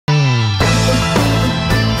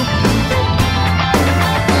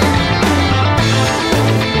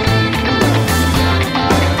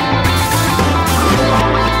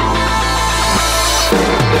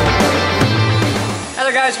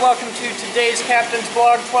guys, welcome to today's Captain's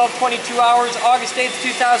Blog, 12:22 hours, August 8th,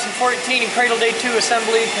 2014, and Cradle Day 2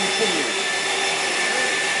 assembly continues.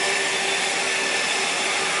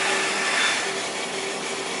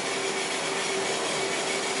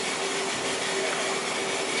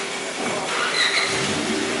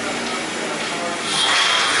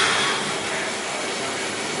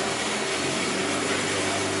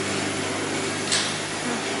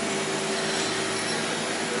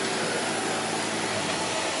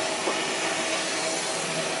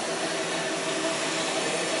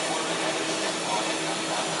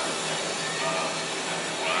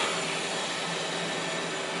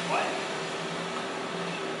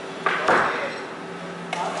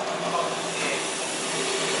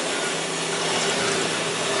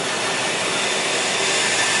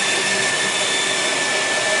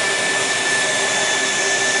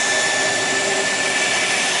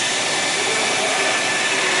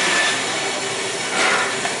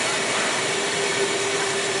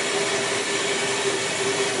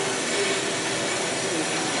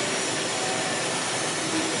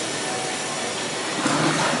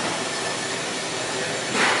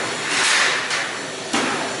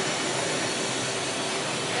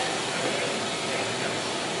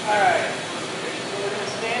 Alright, so we're going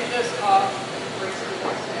to stand this up, brace it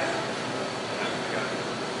like that.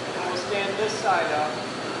 And we'll stand this side up.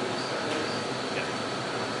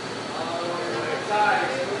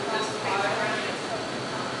 Guys, move this side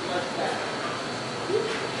like that.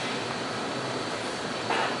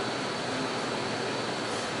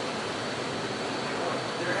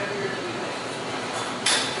 They're heavier than you think.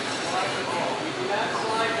 Slide the ball. You do not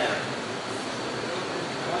slide them.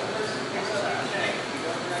 One person picks up the tank.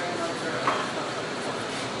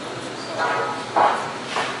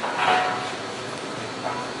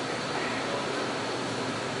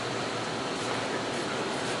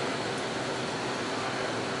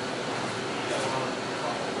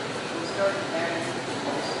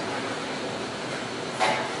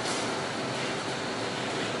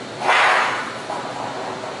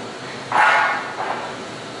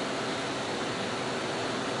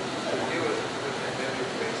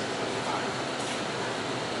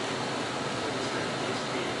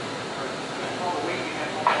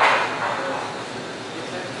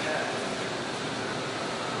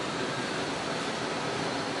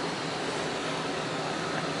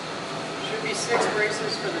 Should be 6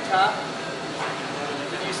 braces for the top.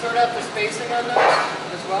 Did you sort out the spacing on those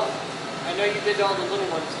as well? I know you did all the little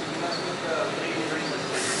ones. Did you mess with the big braces?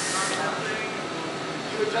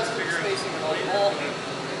 You adjusted the spacing of all the ball.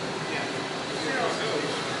 Yeah.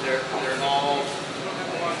 They're all.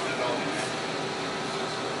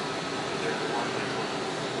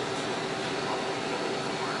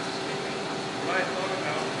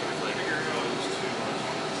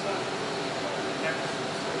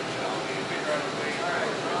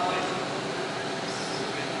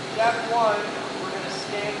 Step 1, we're going to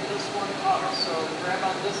stand this one up. So grab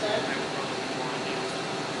on this end.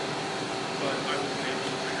 But I will be able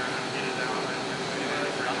to figure out how to get it out and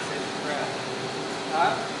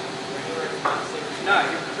Huh? No,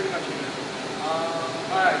 you're pretty much in.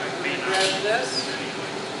 Alright, we're going to grab this.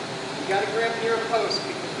 You got to grab near a post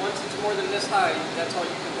because once it's more than this high, that's all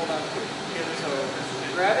you can hold on to. So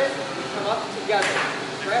grab it, you come up together.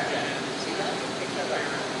 Grab that. See that? Pick that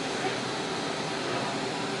up.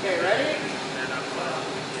 Okay, ready?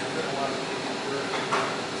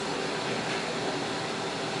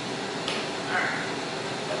 Alright.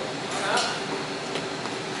 One up.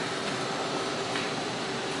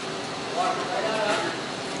 Walk right on up.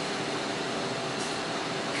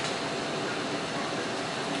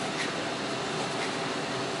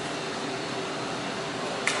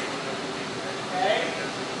 Okay.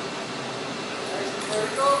 Nice and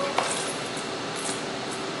vertical.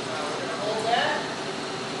 Now we're going to hold that.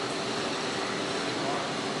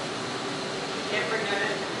 Can't bring that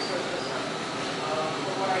in from the surface.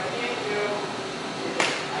 But what I can do is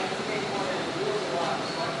I can take one of the wheels a lot,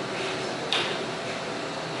 so I can take this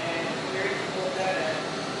and very cool.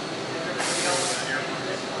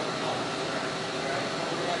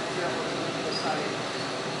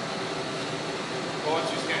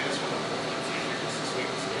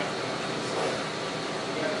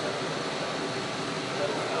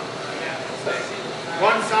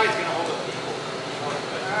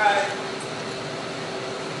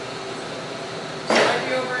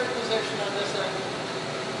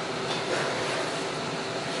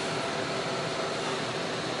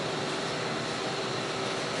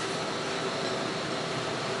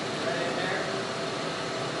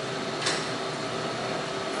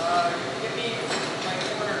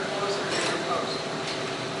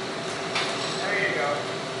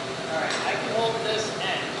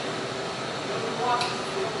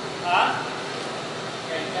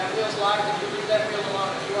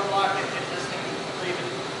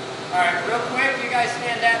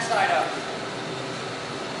 side up.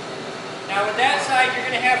 Now with that side, you're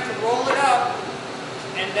going to have to roll it up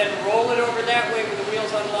and then roll it over that way with the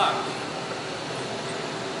wheels unlocked.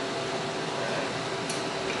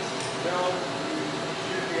 No, you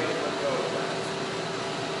should be able to let go of that.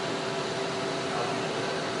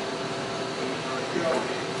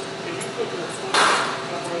 Can you put your foot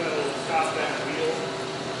somewhere that will stop that wheel?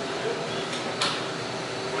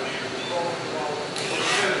 When you're rolling the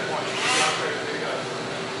ball.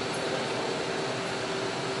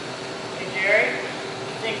 Hey Jerry,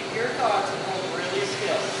 I think your thoughts are both really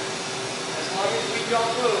skilled. As long as we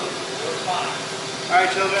don't move, we're fine. All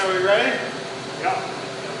right, children, are we ready? Yep.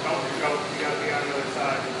 Don't go. You gotta be on the other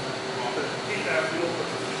side. Keep that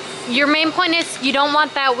wheel. Your main point is you don't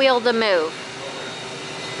want that wheel to move.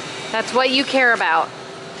 That's what you care about.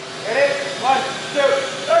 Ready? 1, 2,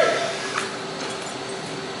 3.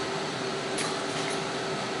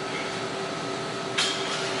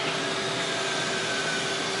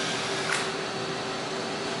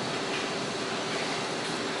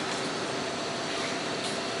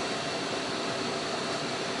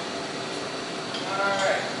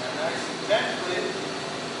 Alright, nice and gently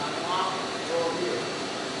unlock your wheel.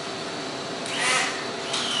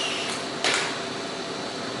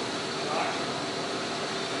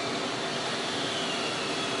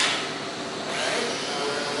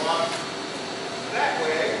 That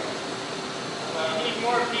way. You need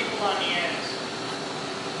more people on the ends.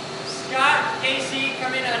 Scott, Casey,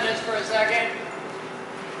 come in on this for a second.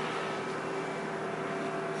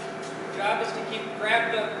 Your job is to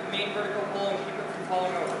grab the main vertical pull and keep it from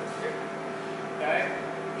falling over. Okay?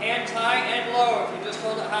 Hands high and low. If you just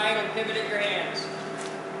hold it high and pivot at your hands.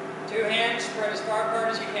 2 hands spread as far apart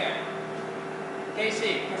as you can.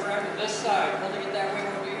 Casey, come around to this side. Holding it that way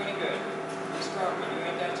won't do you any good. Be strong, man. You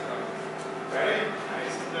ain't that strong. Ready?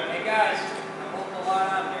 Nice and gently. Hey guys, I'm holding a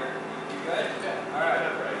lot on here. You good? Yeah.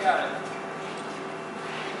 Alright, you got it.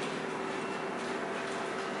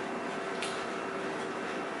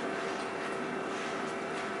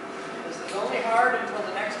 This is only hard until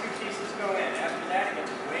the next 2 pieces go in. After that, it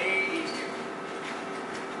gets way easier.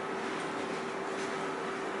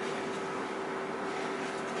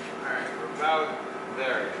 Alright, we're about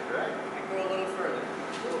there, correct? I go a little further.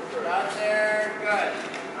 A little further. About there, good.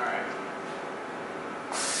 Alright.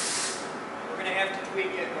 We're going to have to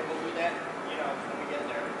tweak it, but we'll do that, you know, when we get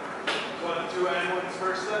there. 1 and 2 end ones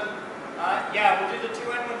first then? Yeah, we'll do the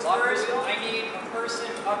 2 end ones Lock the first. wheel? I need a person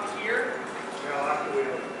up here. Yeah, I'll have to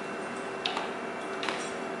wheel.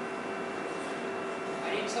 I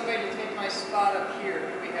need somebody to take my spot up here.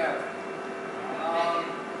 Who do we have?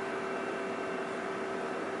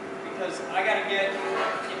 Because I got to get in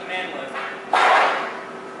the man lift.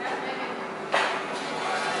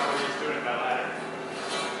 We're just doing it by ladder.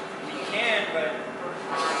 We can, but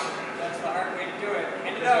that's the hard way to do it.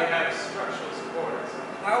 Hand it Because we up. have structural support. So.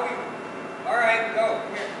 How are we? All right, go.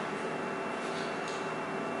 Come here.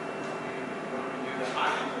 When we do the high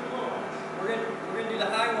ones or the low ones? We're gonna do the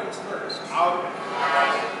high ones first. Okay.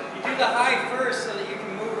 You do the high first so that you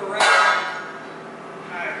can move around.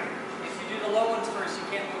 Alright. If you do the low ones first, you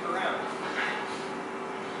can't move around.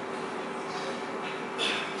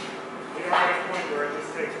 We are at a point where it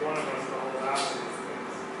just takes one of us to hold out to these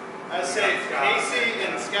things. I'd say Casey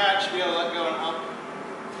and Scott should be able to let go and up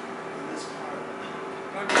in this part.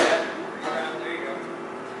 Don't do that. Around. There you go.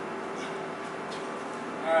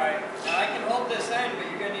 All right. Now I can hold this end, but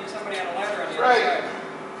you're gonna need somebody on a ladder on the other side.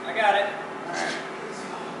 I got it. All right.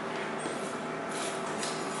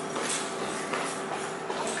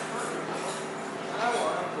 I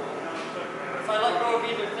won't. I'm cool. If I let go of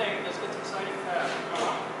either thing, this gets exciting fast.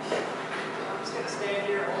 I'm just gonna stand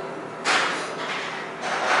here holding.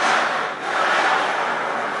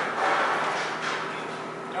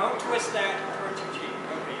 Don't twist that towards your cheek.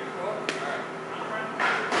 Okay, you're cool? Alright.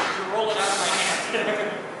 You roll it out of my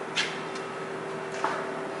hand.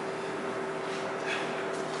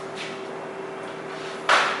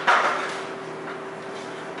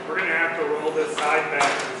 We're going to have to roll this side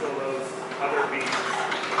back until those other beams.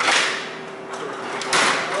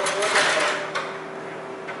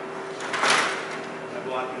 I'm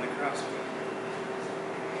blocking the crossway.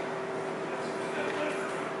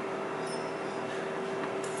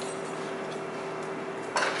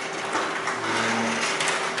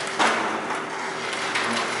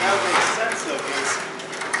 That would make sense though, because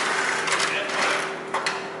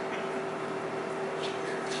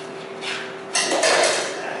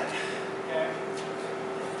Okay.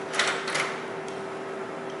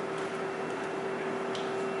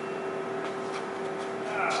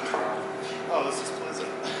 oh, this is pleasant.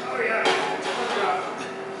 Oh yeah.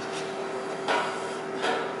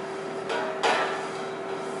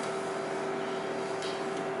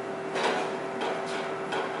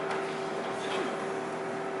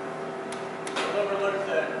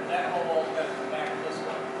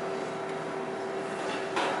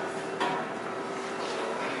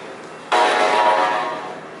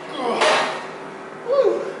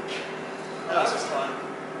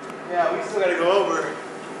 still gotta go over.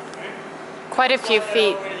 Quite a few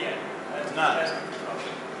feet. It's not.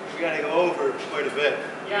 We gotta go over quite a bit.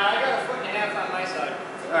 Yeah, I got a foot and a half on my side.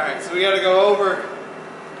 Alright, so we gotta go over.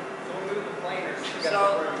 So we'll move the planers.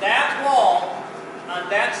 So that wall on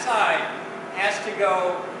that side has to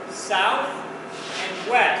go south and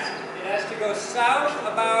west. It has to go south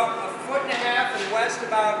about a foot and a half and west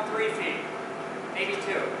about 3 feet. Maybe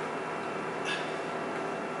 2.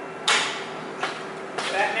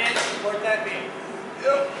 Batman, support that beam.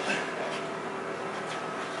 Yep.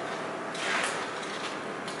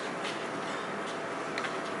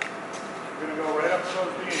 We're gonna go right up to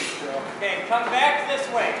those beams, Joe. Okay, come back this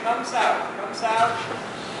way. Come south. Come south.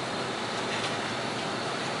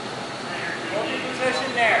 Hold your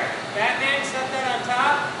position there. Batman, set that on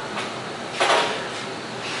top.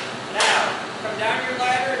 Now, come down your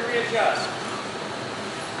ladder and readjust.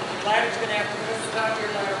 Your ladder's going to have to move to the top of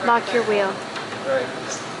your ladder. right Lock your back. wheel. Right.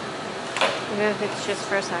 Even if it's just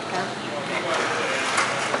for a second.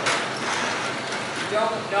 You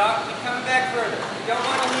don't, no, you come back further. You don't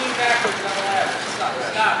want to lean backwards on the ladder. Stop,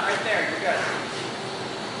 stop, right there, you're good.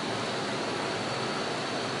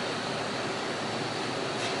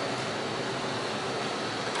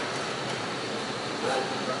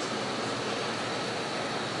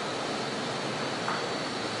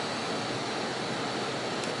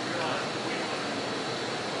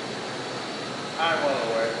 I'm well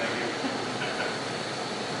aware, thank you.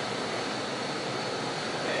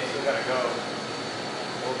 Okay, Still gotta go.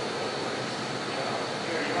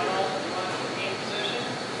 here, you want to gain position?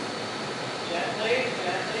 Gently,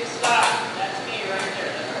 gently, stop. That's me right there,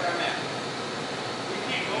 that's where I'm at. We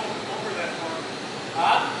can't go over that far.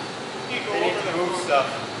 Huh? We can't go They need over to that move far. stuff.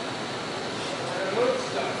 We're gonna move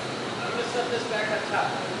stuff. I'm gonna set this back on top.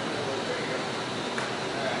 There you go.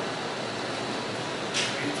 Alright.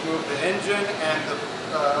 We need to move the engine and the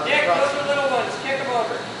Dick, those are little ones. Kick them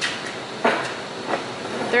over.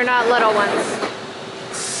 They're not little ones.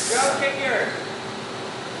 Joe, kick yours.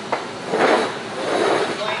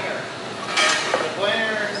 Planer. the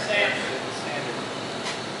planer Standard. standard.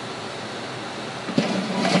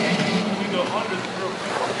 We go under the roof.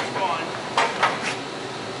 It's fine.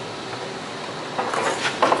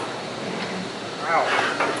 Ow.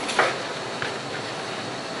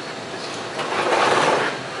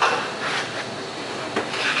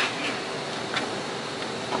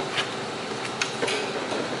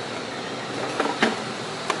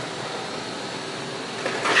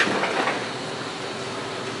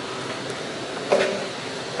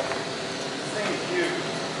 This thing is huge.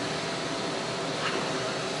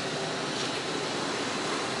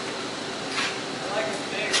 I like it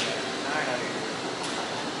big.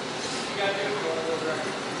 You gotta do it for one of those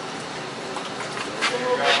records.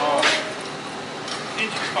 Go home.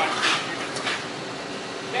 Engine's fine.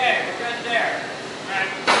 Okay, we're good there.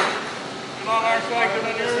 Alright. Come on our side, come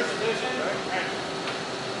on yours. Position. Alright.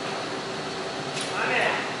 I'm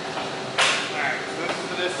in. Alright, so this is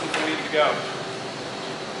the distance we need to go.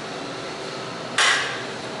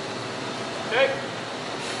 Okay.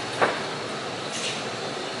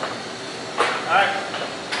 Alright.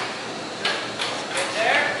 Good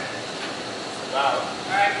there. Wow.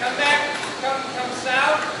 Alright, come back. Come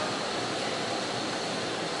south.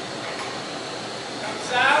 Come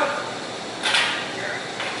south.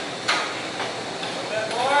 A little bit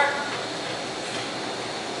more.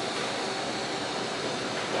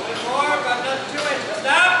 A little bit more, about another 2 inches.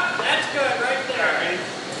 Stop! That's good, right there.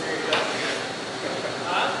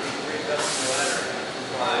 Huh?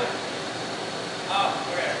 Fine. Oh,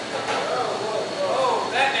 where?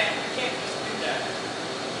 Whoa, Batman, you can't just do that.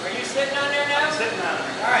 Are you sitting on there now? I'm sitting on it.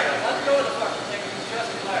 Alright, let's go to the fucking thing and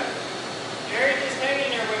adjust your ladder. Jerry, just hang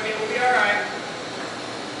in there with me, we'll be alright.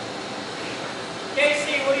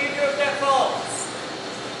 Casey, what do you do if that falls?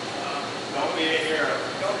 Don't be a hero.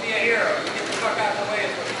 Don't be a hero. You get the fuck out of the way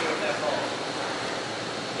is what you do if that falls.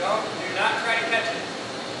 Do not try to catch it.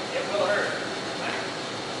 It will hurt.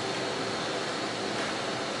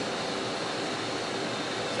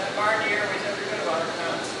 That bar in the air weighs every bit of 100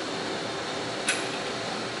 pounds.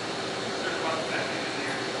 There's about that in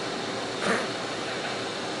there.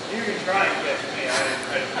 You can try and catch me.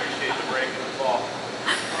 I'd appreciate the break and the fall.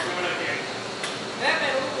 I'll do what I can.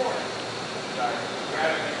 Batman, a little more. Sorry.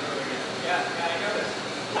 Grabbing it really good. Yeah, I noticed.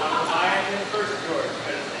 I am first, George.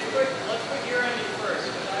 Let's put your end in first,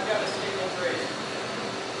 because I've got a stable brace.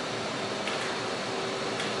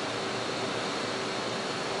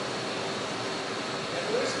 And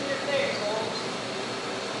loosen your things, Holmes.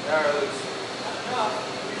 They are loose. Not enough.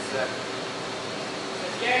 Reset.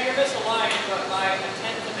 Yeah, you're misaligned, but by a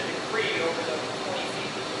tenth of a degree over the 20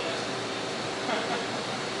 feet that you missed.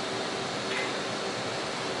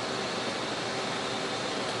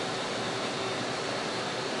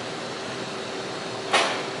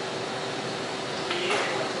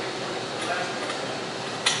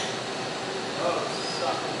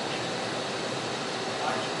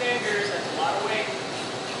 Watch your fingers, that's a lot of weight.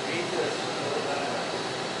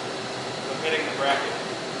 I'm hitting the bracket.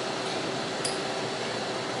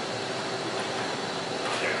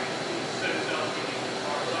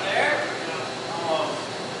 There? Almost.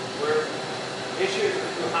 Where issues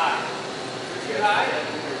are too high. Too high?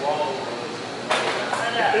 Your wall will Try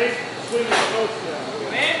that. Big swing the post now.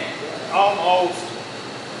 Come in. almost.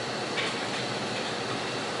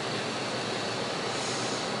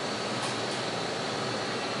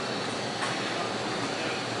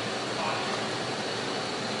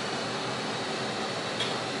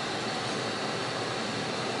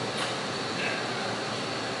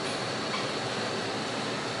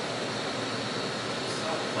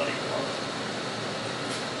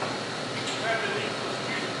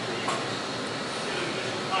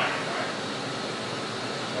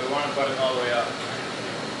 We want to put it all the way up. I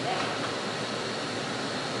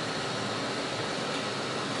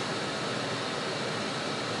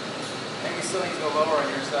think we still need to go lower on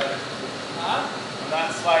your side. Huh? I'm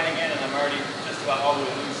not sliding in and I'm already just about all the way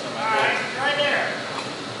loose on my Alright, bolts. right there.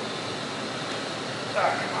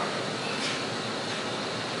 Ah, come on.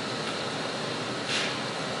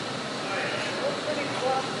 Pretty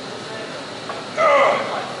close.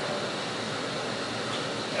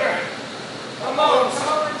 Come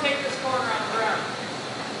over and take this corner on the ground.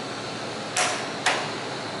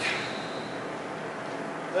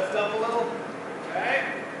 Lift up a little. Okay.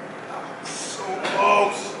 So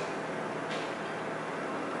close.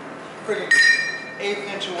 Freaking 1/8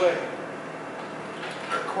 inch away.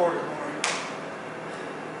 Or a quarter more.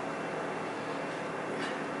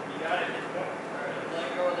 You got it? Alright, let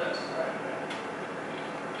go of this. Alright.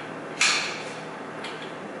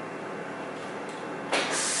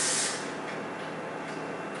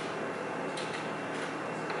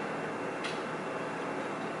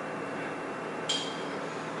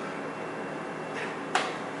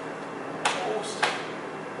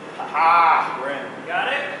 Aha! We're in. You got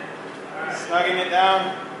it? Alright. Snugging it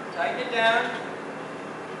down. Tighten it down.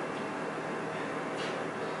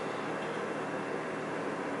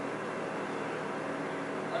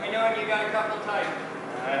 Let me know when you got a couple tight.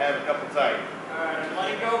 I have a couple tight. Alright,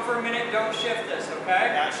 let it go for a minute. Don't shift this,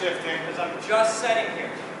 okay? Not shifting. Because I'm just setting here.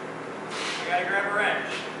 You gotta grab a wrench.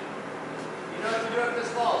 You know what to do if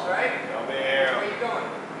this falls, right? Don't be Where here. are you going?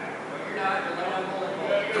 No, you're not. You're letting them hold it.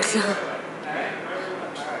 Alright?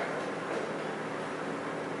 Alright.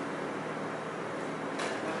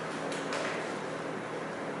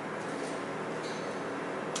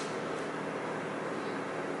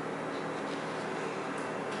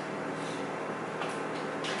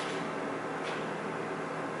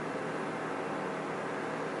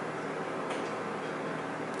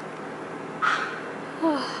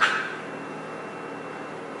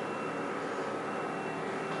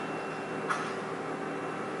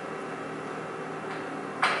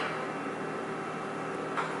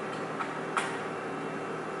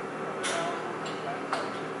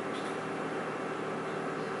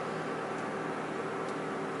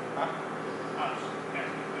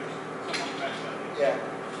 Yeah.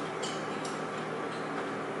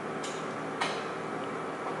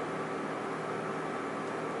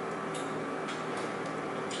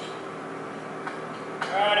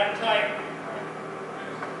 Alright, I'm tight.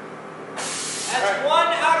 That's 1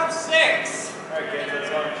 out of 6. Alright, kids, let's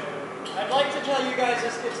go. I'd like to tell you guys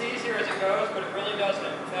this gets easier as it goes, but it really doesn't.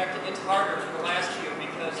 In fact, it gets harder for the last few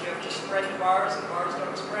because you have to spread the bars, and bars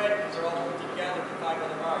don't spread because they're all bolted together for 5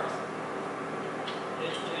 other bars.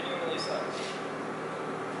 It genuinely sucks.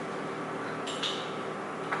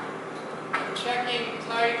 I'm checking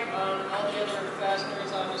tight on all the other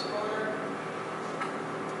fasteners on this corner.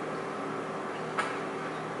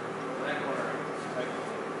 That corner. I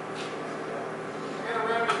got a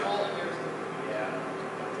rounded hole in here. Yeah.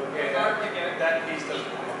 Okay, Marking it. that piece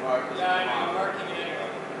doesn't come apart. Yeah, I know. I'm marking it anyway.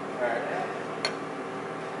 Alright.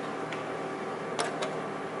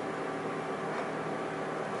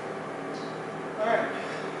 Alright.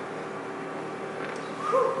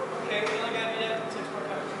 Okay, we only got to do that 6 more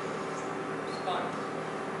times. It's fun.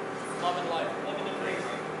 Loving life. Living the dream.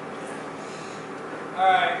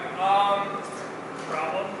 Alright,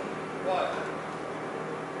 Problem? what?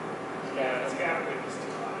 Yeah, it's got to be just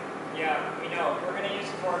too high. Yeah, we know. We're going to use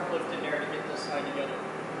a forklift in there to get this side together.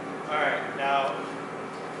 Alright, now.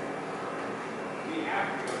 We have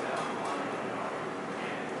to go down the line.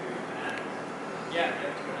 Yeah, you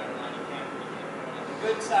have to go down the line. You can't go down. The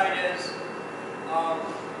good side is,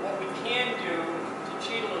 what we can do to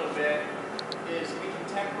cheat a little bit is we can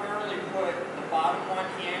temporarily put the bottom one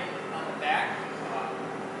in on the back,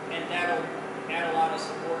 and that'll add a lot of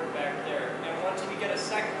support back there. And once we get a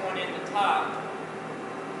top,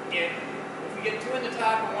 if we get 2 in the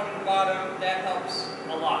top and 1 in the bottom, that helps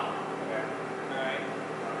a lot. Okay. Alright? The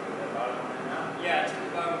bottom one now. Yeah, let's do the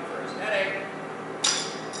bottom first. Headache.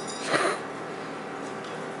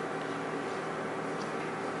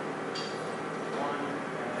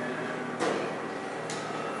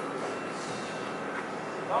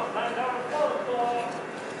 Don't land down the floor.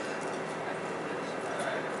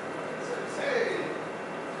 Hey.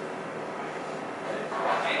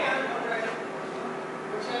 Hang on, okay.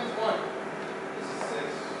 Which hand's one? This is 6.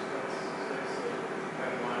 That's 6.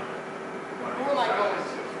 And 1. Who am I going to?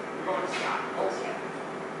 We're going to Scott. Okay.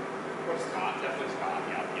 Or Scott, definitely Scott,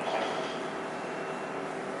 yeah.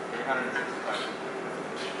 365.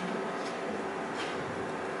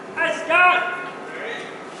 Hi, Scott!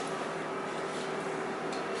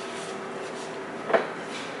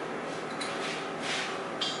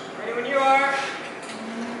 Ready when you are.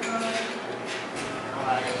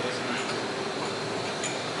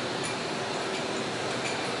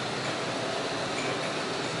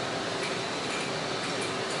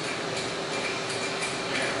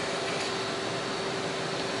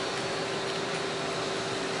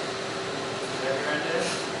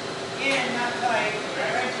 In, not tight.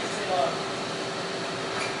 Right, just sit up.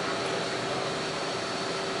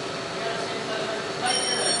 You gotta see the other tight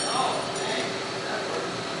here. Oh, okay. That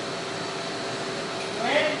works. You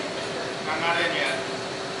in? I'm not in yet.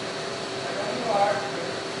 Right when you are.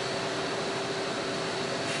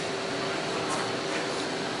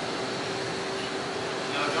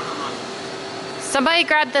 No, don't unlock. Somebody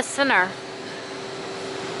grab the center.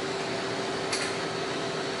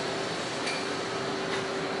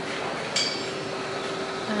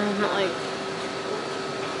 Like,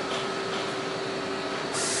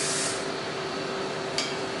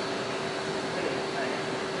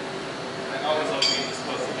 I always love being this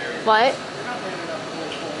close to Jerry. what?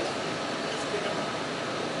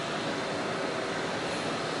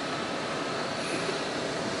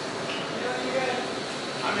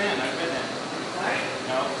 I'm in. I've been in. Right?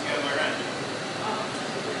 No, you guys are in.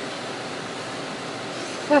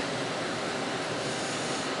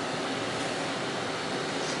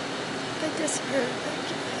 I disapprove.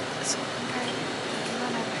 This one. Okay.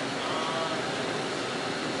 Whatever.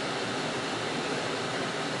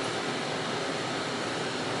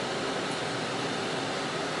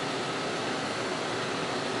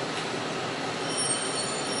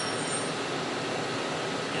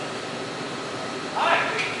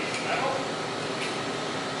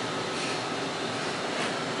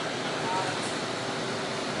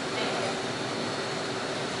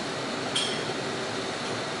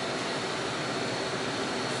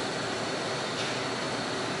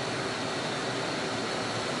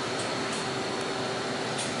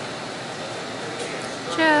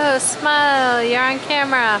 Joe, smile. You're on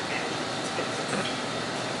camera.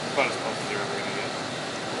 About as close as you're ever gonna get.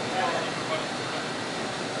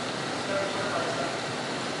 There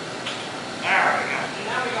we go.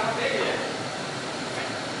 Now we got how big it is.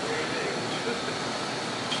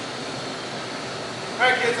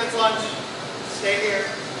 Alright kids, that's lunch. Stay here.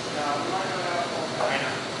 No, we want to go down full. I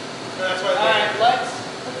know. So that's why Alright, let's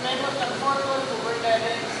put the main lift on the forklift. We'll bring that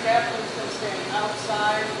in. Scaffolding's going to stay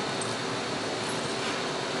outside.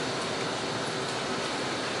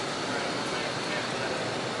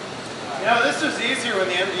 You know, this was easier when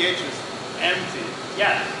the MDH was empty.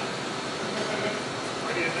 Yes.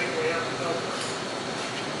 What do you think we have to do?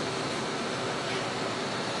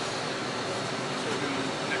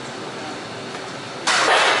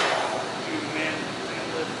 Do man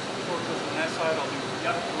lift forklift on that side, I'll do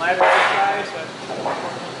Ladder this side,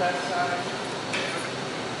 forklift that side.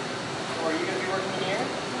 Or are you going to be working here?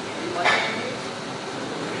 Are you liking these?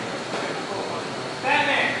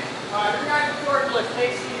 Batman! Alright, bring out the forklift.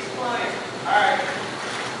 Face these clients. Alright.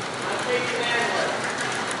 I'll take the man lift.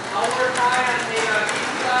 I'll work high on the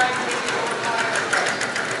east side, take you over high on the right.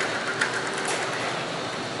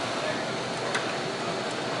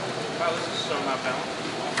 Wow, this is so not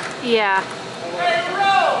balanced. Yeah. Hey,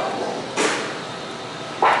 Rose!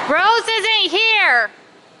 Rose isn't here.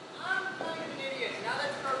 I'm kind of an idiot. Now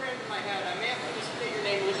that's programmed in my head. I may have to just get your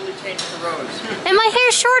name legally changed to Rose. And my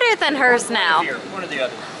hair's shorter than hers now. Here, one or the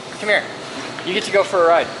other. Come here. You get to go for a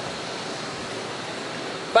ride.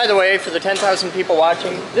 By the way, for the 10,000 people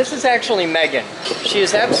watching, this is actually Megan. She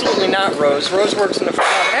is absolutely not Rose. Rose works in the front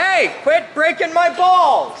office. Hey, quit breaking my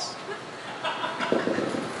balls!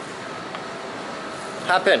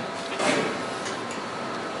 Hop in.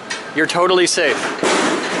 You're totally safe.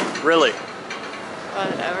 Really.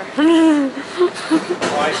 Whatever.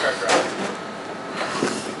 Why start driving?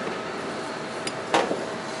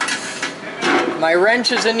 My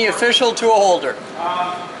wrench is in the official tool holder. We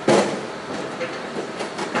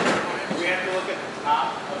have to look at the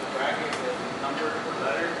top of the bracket, the number of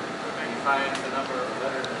letters, and find the number of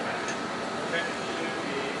letters in that. Okay.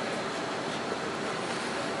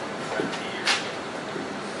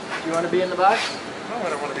 Do you want to be in the box? No, I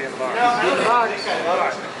don't want to be in the box. No, I Be in the box. think I love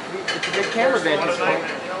it. It's a big camera vantage point.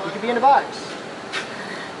 You can be in the box.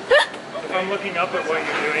 If I'm looking up at what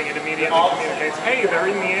you're doing, it immediately communicates, hey, they're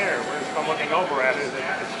in the air. Whereas if I'm looking over at it,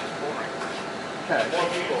 it's just boring. Okay.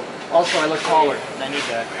 Also, I look taller. I need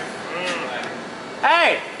that.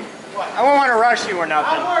 Hey! I won't want to rush you or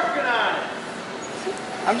nothing. I'm working on it.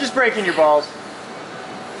 I'm just breaking your balls.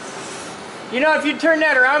 You know, if you turn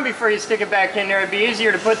that around before you stick it back in there, it'd be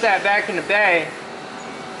easier to put that back in the bay.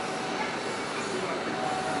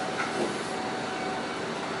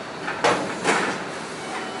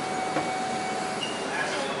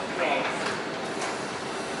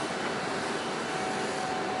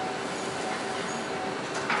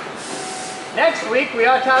 Next week, we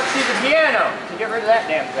autopsy the piano to get rid of that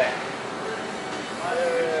damn thing.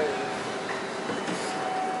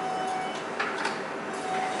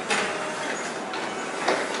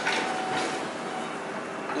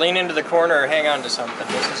 Lean into the corner or hang on to something.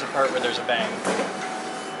 This is the part where there's a bang.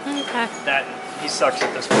 Okay. That, he sucks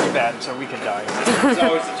at this pretty bad, so we could die. It's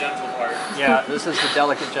always the gentle part. Yeah, this is the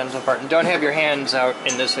delicate, gentle part. And don't have your hands out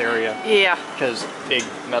in this area, Yeah. because big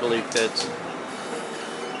metally bits.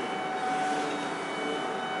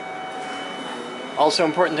 Also,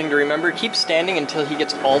 important thing to remember, keep standing until he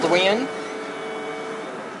gets all the way in.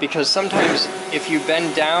 Because sometimes if you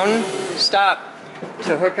bend down, stop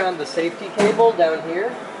to hook on the safety cable down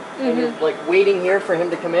here, and you're like waiting here for him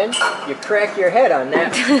to come in, you crack your head on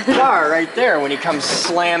that bar right there when he comes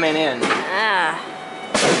slamming in. Ah.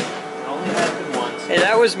 Only happened once. Hey,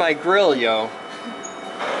 that was my grill, yo.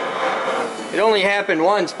 It only happened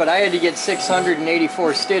once, but I had to get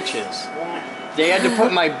 684 stitches. They had to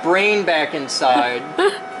put my brain back inside,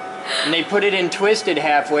 and they put it in twisted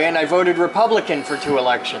halfway, and I voted Republican for 2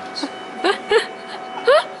 elections.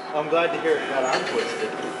 I'm glad to hear it got untwisted.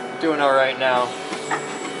 Doing all right now.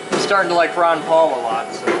 I'm starting to like Ron Paul a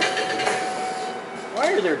lot, so.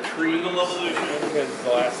 Why are there trees? Because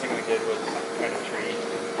the last thing we did was kind of tree.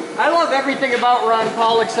 I love everything about Ron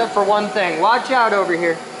Paul except for one thing. Watch out over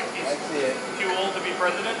here. I see it. Too old to be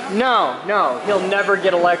president now? No, he'll never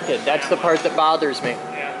get elected. That's the part that bothers me.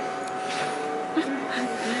 Yeah.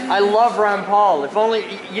 I love Ron Paul. If only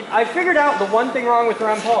I figured out the one thing wrong with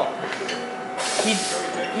Ron Paul.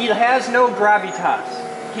 He has no gravitas.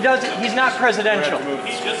 He's not presidential.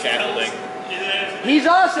 He's just killing. He's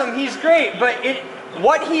awesome. He's great. But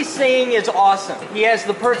what he's saying is awesome. He has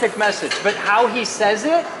the perfect message. But how he says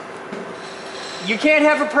it, you can't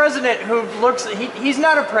have a president who looks. He's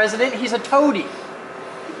not a president. He's a toady.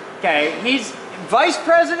 Okay. He's vice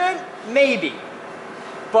president, maybe.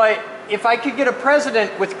 But if I could get a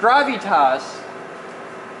president with gravitas,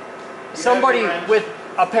 somebody with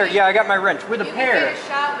a pair. Yeah, I got my wrench. With a You pair. can get a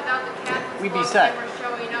shot without the captain's We'd be log set. camera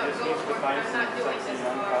showing up. Go for it. I'm not doing this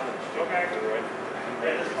far. Okay.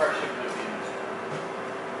 This part should be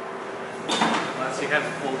unless you have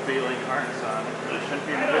a full feeling harness on it. It shouldn't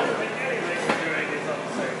be invisible.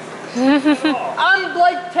 I'm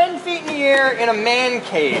like 10 feet in the air in a man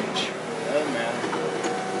cage. Oh man.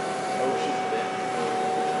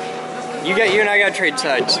 You and I got trade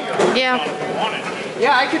sides. Yeah.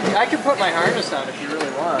 Yeah, I could put my harness on if you really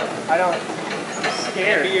want. I'm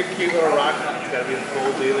scared. Be your cute little rock climb. It's got to be the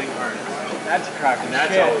full dealing harness. That's a crock of And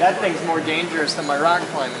that's shit. always That thing's more dangerous than my rock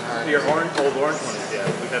climbing harness. Your old orange one is, yeah.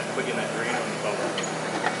 We'd have to put you in that green one called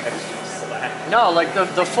extra slack. No, like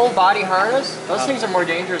the full body harness. Those things are more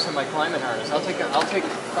dangerous than my climbing harness. I'll take fucking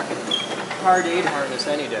hard aid harness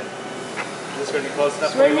any day. Is this going to be close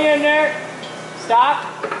enough? Swing me in there. Stop.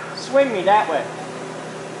 Swing me that way.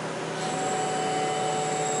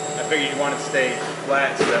 I figured you want to stay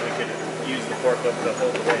flat so that we could use the forklift to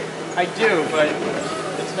hold the weight. I do, but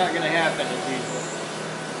it's not gonna happen as usual.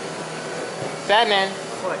 Batman.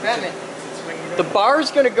 The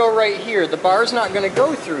bar's gonna go right here. The bar's not gonna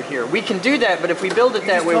go through here. We can do that, but if we build it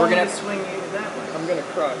that way, we're gonna swing you that way. I'm gonna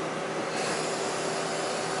crush.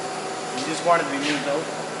 You just wanted to be moved over.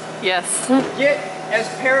 Yes. Get as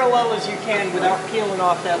parallel as you can without peeling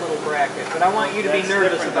off that little bracket. But I want you to be That's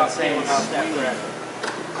nervous different about than saying peeling off that swing. bracket.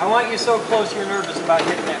 I want you so close you're nervous about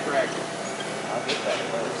hitting that bracket. I'll get that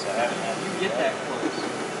close. I haven't had You get that close.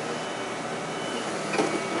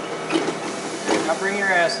 Now bring your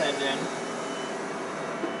ass end in.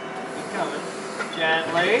 Keep coming.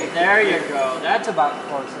 Gently. There you go. That's about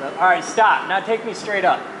close enough. Alright, stop. Now take me straight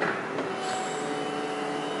up.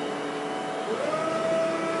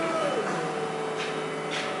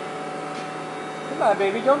 Come on,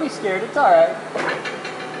 baby. Don't be scared. It's all right.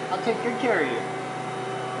 I'll take good care of you.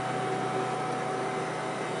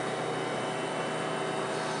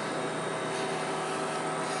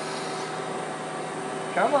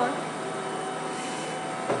 Come on.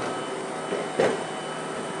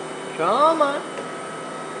 Come on.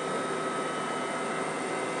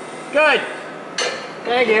 Good.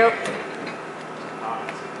 Thank you.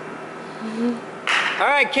 All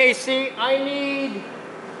right, Casey, I need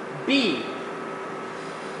B.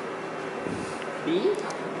 B? You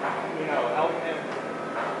know, help him.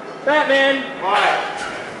 Batman,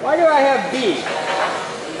 why do I have B?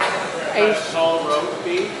 Tall road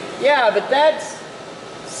B. Yeah, but that's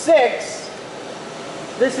 6.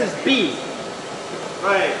 This is B.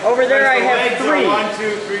 Right. Over there I The have legs 3. are 1,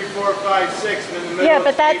 2, 3, 4, 5, 6, and in the middle. Yeah, but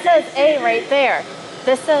is that A, says B, C, A D. right there.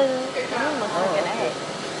 This says, it looks like an A.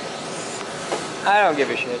 I don't give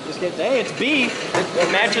a shit. Just get, hey, it's B. It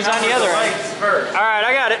matches on the other end. Legs first. All right,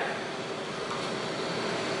 I got it.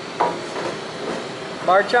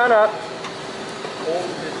 March on up. Hold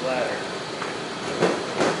his ladder.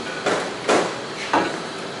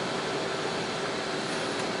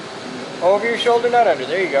 Over your shoulder, not under.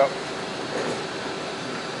 There you go.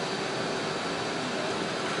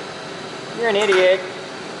 You're an idiot.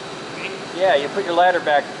 Yeah, you put your ladder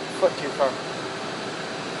back foot too far.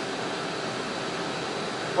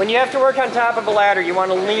 When you have to work on top of a ladder, you want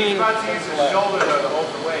to lean. He's about to use his shoulder though to hold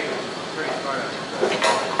the weight. Pretty smart.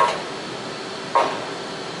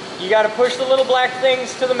 You got to push the little black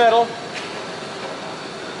things to the middle.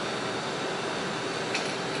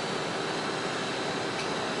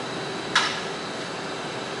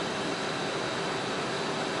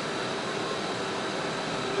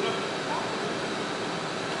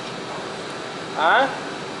 Huh?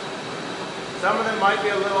 Some of them might be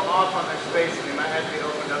a little off on their spacing. They might have to be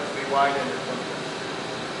opened up to be widened or something.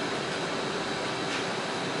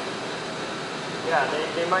 Yeah,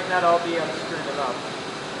 they might not all be unscrewed enough.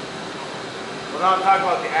 We're not talking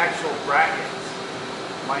about the actual brackets.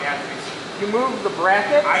 Might have to be. You move the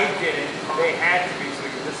bracket? I didn't. They had to be so we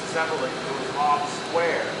could disassemble it. It was off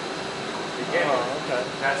square. Again, okay.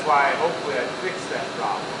 that's why hopefully I fixed that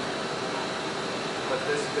problem. But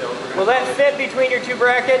this build, Will that fit between your two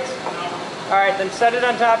brackets? All right, then set it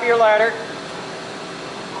on top of your ladder.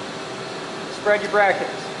 Spread your brackets.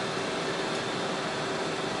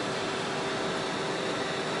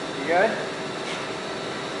 You good?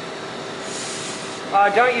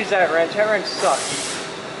 Don't use that wrench. That wrench sucks.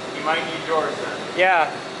 You might need yours then. Yeah.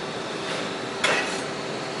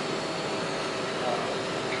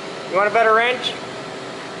 You want a better wrench? I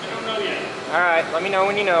don't know yet. All right, let me know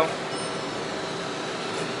when you know.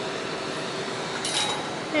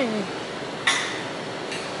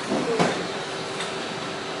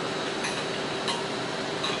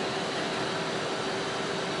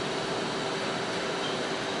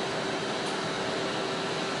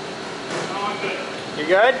 No, I'm good. You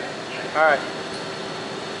good? All right.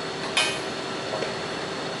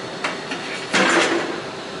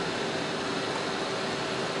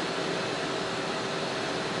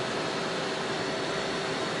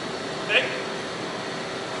 Okay.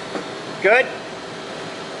 Good?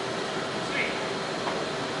 Sweet.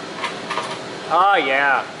 Oh,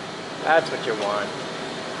 yeah. That's what you want.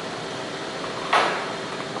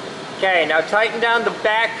 Okay, now tighten down the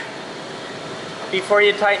back before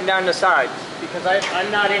you tighten down the sides, because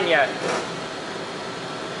I'm not in yet.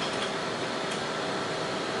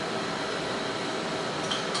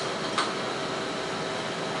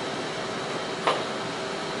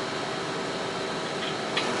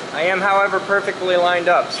 I am, however, perfectly lined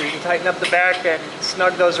up, so you can tighten up the back and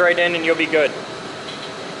snug those right in and you'll be good.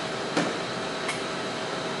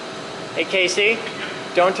 Hey Casey,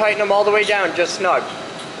 don't tighten them all the way down, just snug.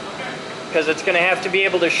 Because it's going to have to be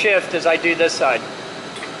able to shift as I do this side.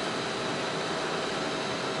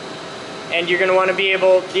 And you're going to want to be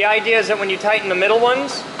able, the idea is that when you tighten the middle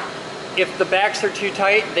ones, if the backs are too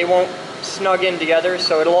tight, they won't snug in together,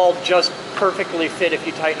 so it'll all just perfectly fit if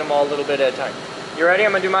you tighten them all a little bit at a time. You ready?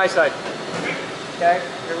 I'm going to do my side. Okay,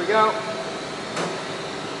 here we go.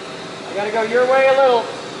 I got to go your way a little.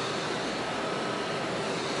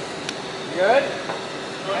 You good? As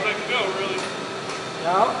far as I can go, really.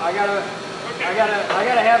 No, I gotta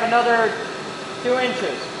have another 2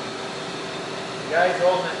 inches. You guys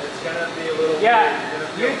holding it, it's gonna be a little Yeah,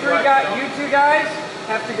 weird. You're you gonna feel you two guys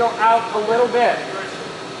have to go out a little bit.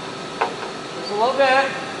 Just a little bit.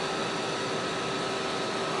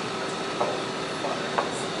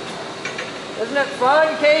 Isn't it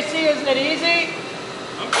fun, Casey? Isn't it easy?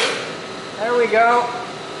 I'm good. There we go.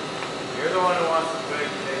 You're the one who wants the big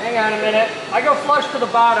thing. Hang on a minute. I go flush to the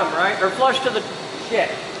bottom, right? Or flush to the Shit.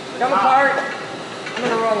 Come apart. I'm in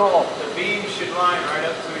the wrong hole. The beams should line right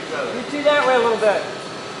up to each other. You do that way a little bit.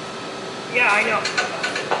 Yeah, I know.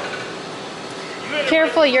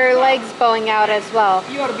 Careful, your leg's bowing out as well.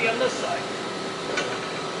 You ought to be on this side.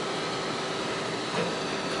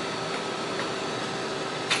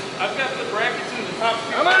 I've got the brackets in the top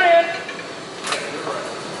two. Come on in.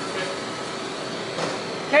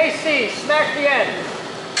 KC, smack the end.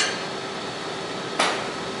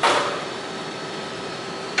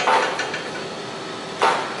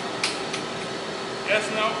 Yes,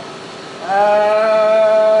 no?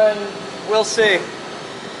 We'll see.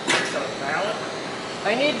 Mallet?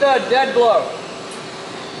 I need the dead blow.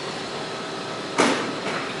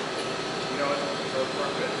 You know what? Those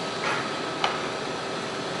work good.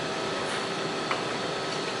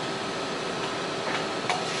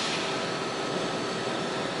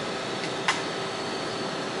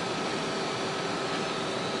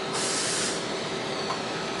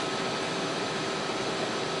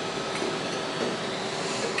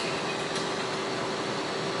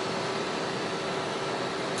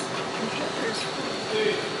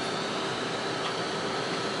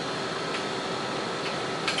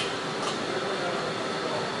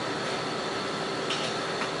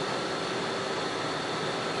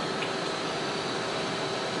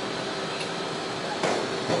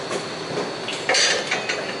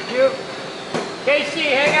 You. KC,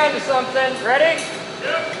 hang on to something. Ready?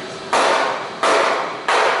 Yep.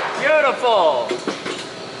 Beautiful.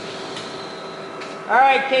 All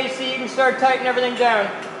right, KC, you can start tightening everything down.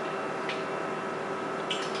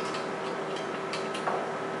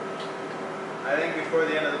 I think before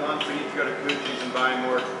the end of the month we need to go to Gucci's and buy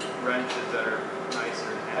more wrenches that are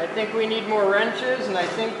nicer. I think we need more wrenches, and I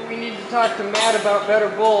think we need to talk to Matt about better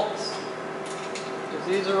bolts. Because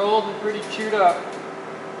these are old and pretty chewed up.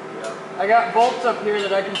 Yep. I got bolts up here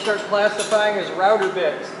that I can start classifying as router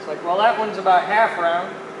bits. It's like, well, that one's about half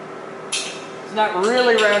round. It's not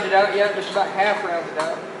really rounded out yet, but it's about half rounded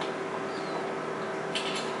out.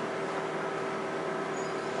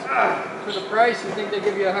 For the price, you think they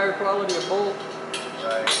give you a higher quality of bolt.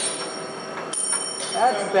 Right.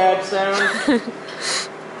 That's a bad sound.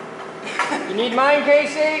 You need mine,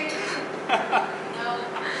 Casey? No.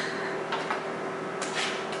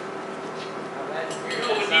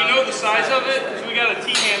 Do you know the size of it? Because we got a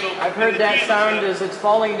T-handle. I've heard that sound as it's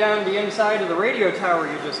falling down the inside of the radio tower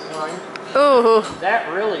you just climbed. Ooh, That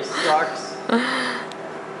really sucks.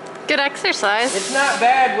 good exercise. It's not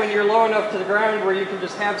bad when you're low enough to the ground where you can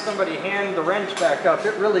just have somebody hand the wrench back up.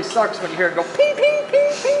 It really sucks when you hear it go ping, ping,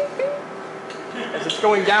 ping, ping, ping. As it's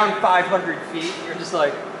going down 500 feet, you're just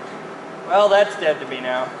like, well, that's dead to me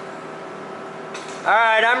now. All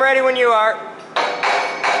right, I'm ready when you are.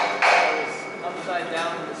 Upside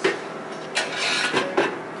down in this.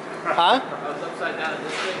 Huh? I was upside down in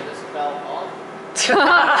this thing and this fell off.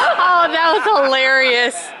 Oh, that was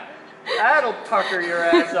hilarious. That'll pucker your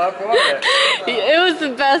ass up, won't it? It was the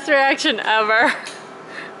best reaction ever.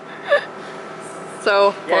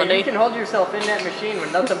 So Yeah, funny. you can hold yourself in that machine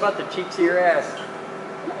with nothing but the cheeks of your ass.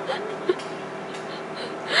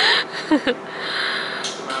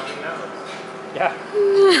 Yeah.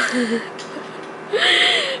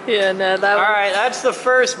 Yeah, no, that All right, that's the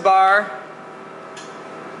first bar.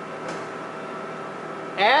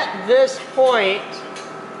 At this point,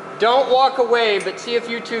 don't walk away, but see if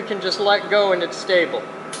you two can just let go and it's stable.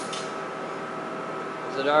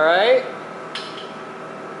 Is it all right?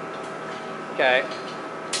 Okay.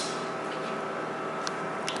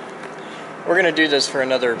 We're gonna do this for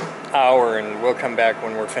another hour, and we'll come back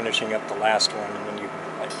when we're finishing up the last one, and then you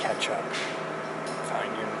like catch up. Fine,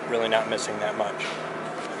 you're really not missing that much.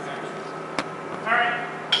 All right.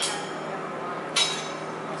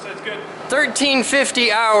 So it's good.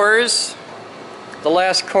 1350 hours. The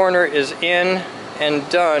last corner is in and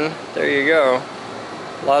done. There you go.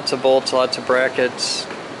 Lots of bolts, lots of brackets,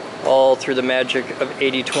 all through the magic of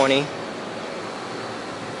 80/20.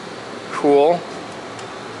 Cool.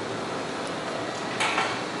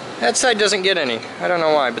 That side doesn't get any. I don't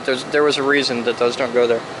know why, but there was a reason that those don't go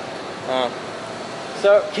there.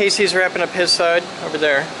 So Casey's wrapping up his side over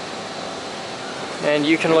there. And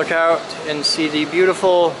you can look out and see the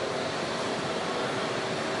beautiful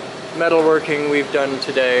metalworking we've done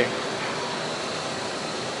today.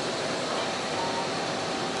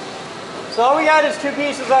 So all we got is two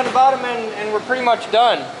pieces on the bottom, and we're pretty much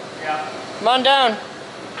done. Yeah. Come on down.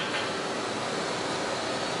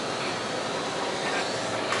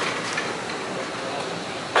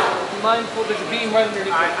 Be mindful there's a beam right underneath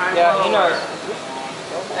it. Yeah, he knows.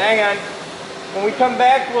 Hang on. When we come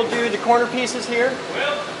back, we'll do the corner pieces here.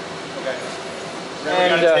 Well, Okay. Then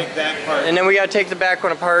we gotta take that part. and then we gotta take the back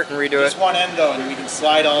one apart and redo Just it. one end though, and we can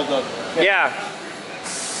slide all the... Yeah.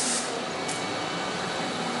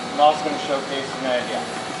 I'm also going to showcase an idea.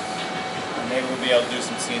 And maybe we'll be able to do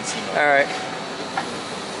some CNC mold. All right.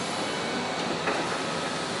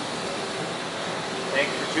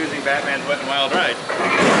 Thanks for choosing Batman's Wet and Wild Ride.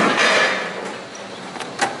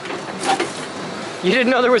 You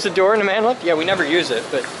didn't know there was a door in the man lift? Yeah, we never use it,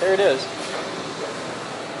 but there it is.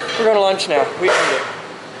 We're going to lunch now. We can do.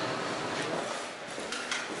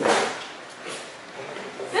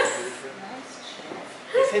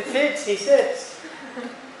 If it fits, he sits.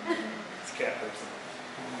 It's cat person.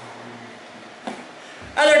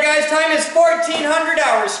 Hi there, guys. Time is 1400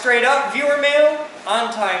 hours straight up. Viewer mail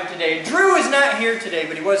on time today. Drew is not here today,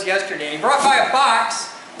 but he was yesterday. He brought by a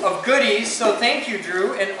box of goodies, so thank you,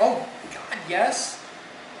 Drew. And oh, God, yes.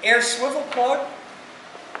 Air swivel plug.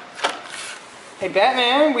 Hey,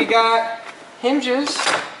 Batman, we got hinges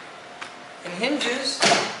and hinges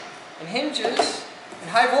and hinges and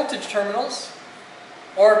high voltage terminals.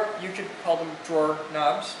 Or you could call them drawer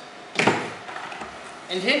knobs.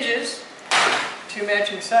 And hinges, 2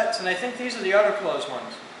 matching sets, and I think these are the auto close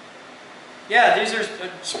ones. Yeah, these are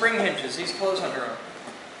spring hinges, these close under them.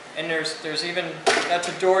 And there's even, that's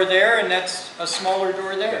a door there, and that's a smaller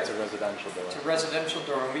door there. That's a residential door. It's a residential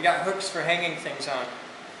door, and we got hooks for hanging things on.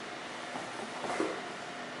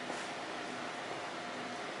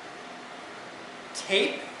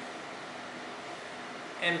 Tape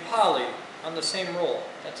and poly on the same roll.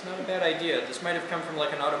 That's not a bad idea. This might have come from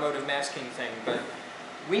like an automotive masking thing, but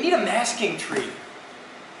we need a masking tree.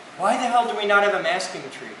 Why the hell do we not have a masking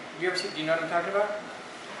tree? Do you know what I'm talking about?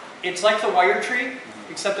 It's like the wire tree,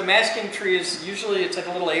 except the masking tree is usually, it's like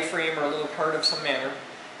a little A-frame or a little part of some manner,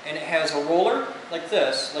 and it has a roller like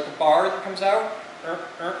this, like a bar that comes out,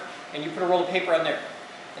 and you put a roll of paper on there.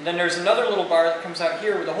 And then there's another little bar that comes out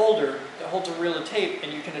here with a holder that holds a reel of tape,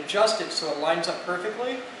 and you can adjust it so it lines up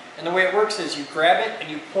perfectly. And the way it works is you grab it and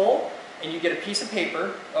you pull, and you get a piece of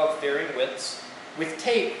paper of varying widths with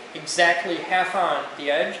tape exactly half on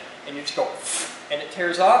the edge, and you just go, and it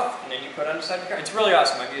tears off, and then you put it on the side of the car. It's really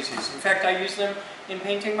awesome. I've used these. In fact, I use them in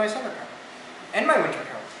painting my summer car and my winter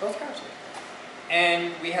car, both cars.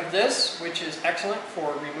 And we have this, which is excellent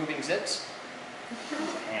for removing zits.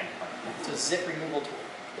 It's a zit removal tool.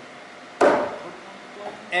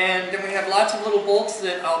 And then we have lots of little bolts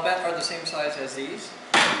that I'll bet are the same size as these.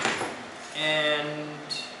 And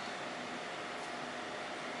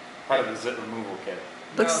Part of the zit removal kit.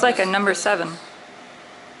 Looks like a number 7. It's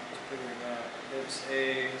bigger than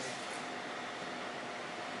that.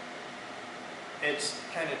 It's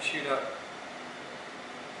kind of chewed up.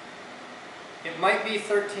 It might be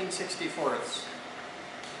 13/64.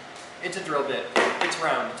 It's a drill bit. It's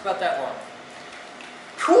round. It's about that long.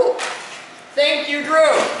 Cool. Thank you,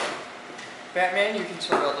 Drew. Batman, you can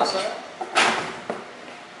sort all this out.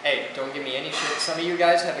 Hey, don't give me any shit. Some of you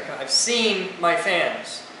guys have I've seen my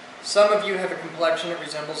fans. Some of you have a complexion that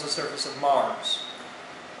resembles the surface of Mars.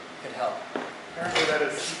 Could help. Apparently that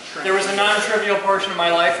is heat shrink. There was a non-trivial portion of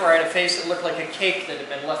my life where I had a face that looked like a cake that had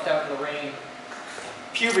been left out in the rain.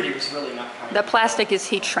 Puberty was really not kind. The plastic is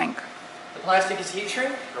heat shrink. The plastic is heat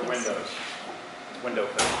shrink? For windows. Window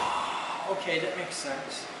film. Okay, that makes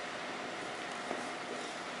sense.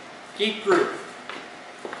 Geek group.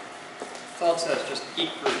 That's all it says, just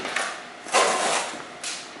geek group.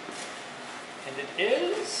 And it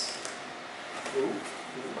is...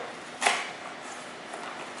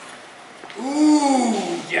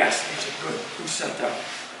 Ooh, yes, these are good. Who sent them?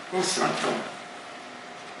 Who sent them?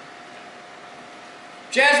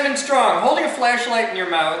 Jasmine Strong, holding a flashlight in your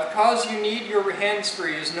mouth, cause you need your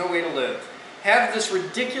hands-free is no way to live. Have this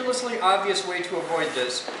ridiculously obvious way to avoid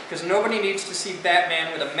this, because nobody needs to see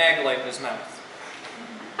Batman with a mag light in his mouth.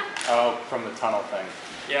 Oh, from the tunnel thing.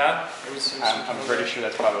 Yeah? It was I'm pretty sure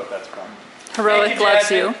that's probably what that's from. Heroic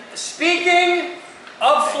loves you. Speaking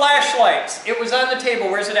of flashlights, it was on the table.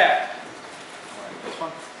 Where's it at? This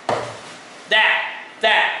one? That.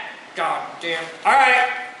 God damn. Alright,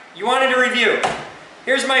 you wanted a review.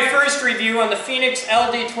 Here's my first review on the Phoenix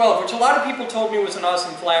LD12, which a lot of people told me was an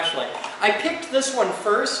awesome flashlight. I picked this one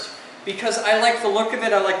first because I like the look of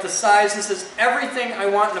it, I like the size. This is everything I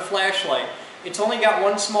want in a flashlight. It's only got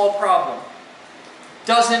one small problem.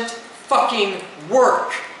 Doesn't fucking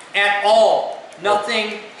work at all.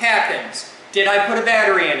 Nothing happens. Did I put a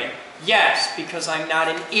battery in it? Yes, because I'm not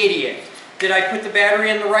an idiot. Did I put the battery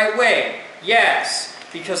in the right way? Yes,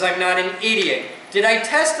 because I'm not an idiot. Did I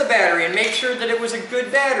test the battery and make sure that it was a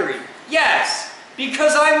good battery? Yes,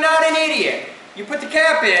 because I'm not an idiot. You put the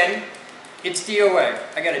cap in, it's DOA.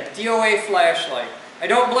 I got a DOA flashlight. I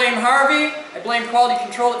don't blame Harvey, I blame quality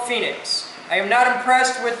control at Phoenix. I am not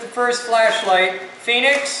impressed with the first flashlight.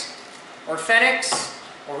 Phoenix, or Phoenix,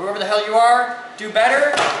 or whoever the hell you are, do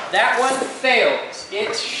better. That one fails.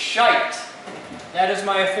 It's shite. That is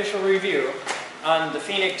my official review on the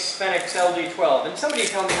Phoenix LD12. And somebody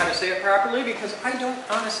tell me how to say it properly, because I don't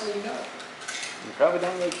honestly know. You probably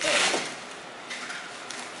don't really care.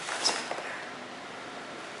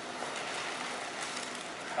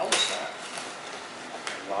 Hell is that?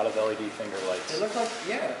 A lot of LED finger lights. They look like,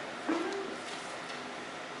 yeah.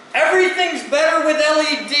 Everything's better with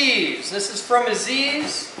LEDs. This is from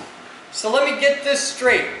Aziz. So let me get this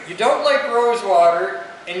straight. You don't like rose water,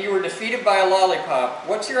 and you were defeated by a lollipop.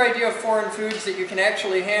 What's your idea of foreign foods that you can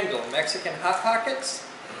actually handle? Mexican Hot Pockets?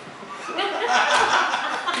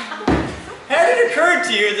 Had it occurred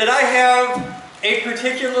to you that I have a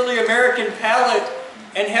particularly American palate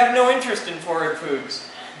and have no interest in foreign foods?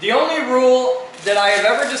 The only rule that I have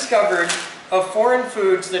ever discovered of foreign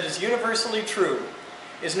foods that is universally true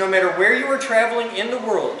is no matter where you are traveling in the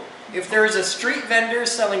world, if there is a street vendor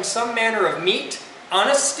selling some manner of meat on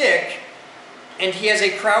a stick and he has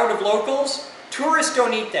a crowd of locals, tourists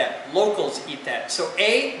don't eat that. Locals eat that. So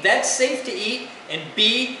A, that's safe to eat, and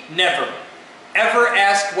B, never, ever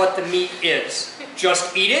ask what the meat is.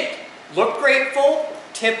 Just eat it, look grateful,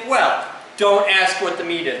 tip well. Don't ask what the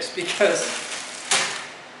meat is, because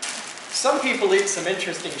some people eat some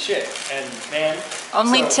interesting shit, and man...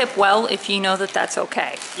 Only so, tip well if you know that that's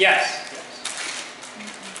okay. Yes.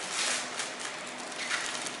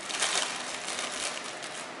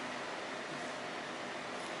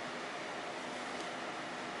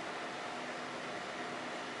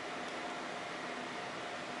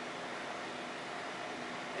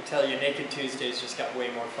 I tell you, Naked Tuesdays just got way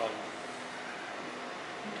more fun.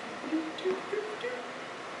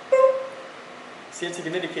 See, it's like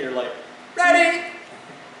an indicator light. Ready?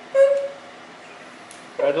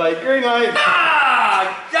 Red light, green light.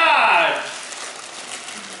 Ah, God!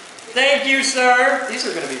 Thank you, sir. These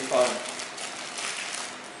are going to be fun.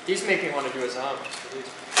 These make me want to do a zombie just for these.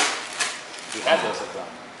 You had those at them.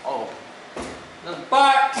 Oh. Another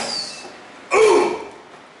box. Ooh!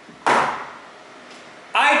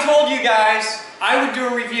 I told you guys I would do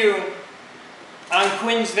a review on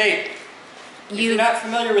Quinn's vape. If you're not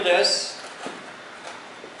familiar with this,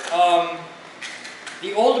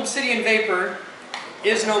 the old Obsidian Vapor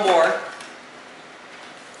is no more.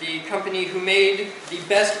 The company who made the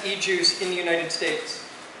best e-juice in the United States.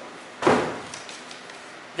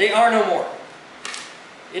 They are no more.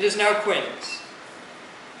 It is now Quinn's.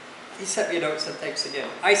 He sent me a note and said thanks again.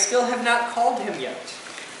 I still have not called him yet.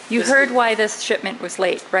 You heard why this shipment was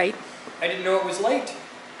late, right? I didn't know it was late.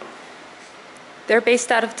 They're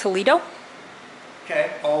based out of Toledo.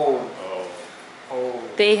 Okay. Oh.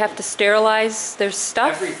 They have to sterilize their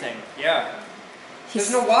stuff. Everything, yeah.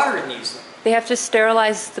 There's no water in these. They have to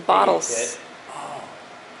sterilize the bottles. Oh.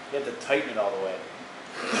 You had to tighten it all the way.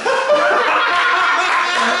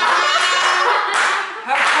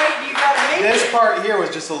 How tight do you gotta make it? This part here was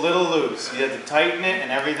just a little loose. You had to tighten it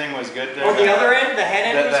and everything was good there. Oh, the other end? The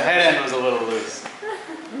head end? The head end was a little loose.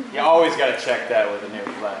 You always got to check that with a new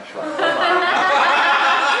flashlight. Come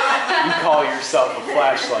on. You call yourself a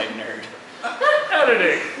flashlight nerd.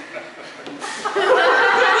 Editing.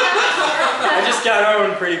 I just got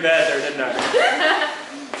owned pretty bad there, didn't I?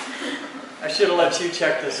 I should have let you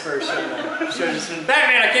check this first, shouldn't I? Should have just been,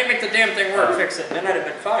 Batman, I can't make the damn thing work, fix it. And then I'd have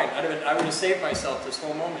been fine. I would have saved myself this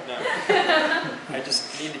whole moment now. I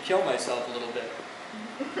just need to kill myself a little bit.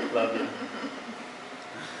 Love you.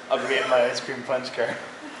 I'll be getting my ice cream punch card.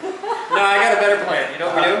 No, I got a better plan. You know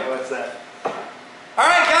what we do? What's that?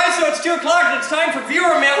 Alright guys, so it's 2 o'clock and it's time for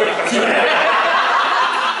viewer mail.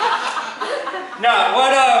 No,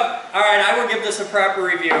 what alright, I will give this a proper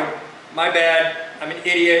review. My bad. I'm an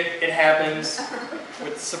idiot. It happens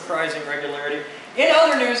with surprising regularity. In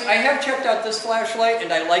other news, I have checked out this flashlight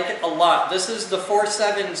and I like it a lot. This is the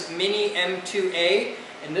 47's Mini M2A,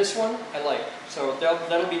 and this one I like. So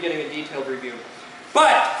that'll be getting a detailed review.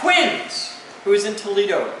 But Quinn's, who is in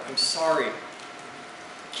Toledo, I'm sorry.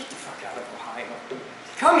 Get the fuck out of Ohio.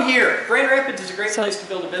 Come here. Grand Rapids is a great place to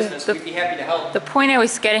build a business. We'd be happy to help. The point I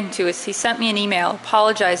was getting to is he sent me an email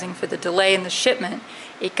apologizing for the delay in the shipment.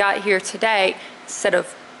 It got here today instead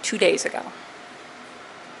of 2 days ago.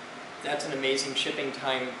 That's an amazing shipping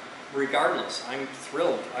time regardless. I'm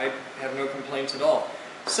thrilled. I have no complaints at all.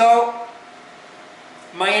 So,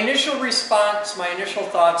 my initial response, my initial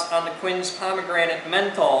thoughts on the Quinn's Pomegranate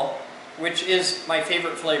Menthol, which is my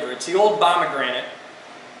favorite flavor. It's the old pomegranate.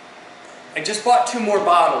 I just bought 2 more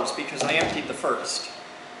bottles because I emptied the first.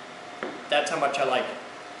 That's how much I like it.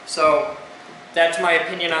 So, That's my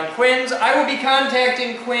opinion on Quinn's. I will be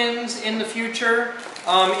contacting Quinn's in the future.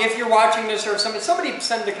 If you're watching this or if somebody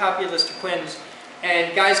send a copy of this to Quinn's,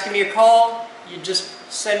 and guys, give me a call. You just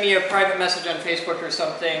send me a private message on Facebook or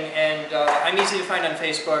something, and I'm easy to find on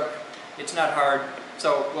Facebook. It's not hard,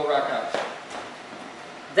 so we'll rock out.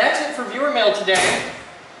 That's it for viewer mail today.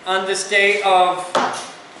 On this day of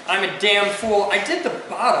I'm a damn fool. I did the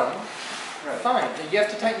bottom. Right. Fine. You have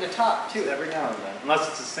to tighten the top too. Every now and then, unless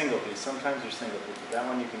it's a single piece. Sometimes they're single pieces. That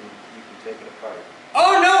one you can take it apart.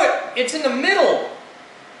 Oh no! It's in the middle.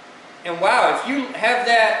 And wow, if you have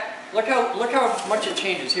that, look how much it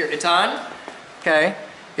changes. Here, it's on. Okay.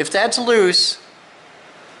 If that's loose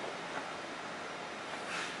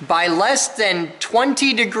by less than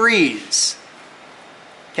 20 degrees.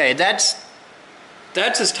 Okay, that's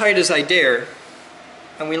as tight as I dare.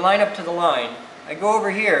 And we line up to the line. I go over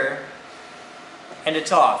here and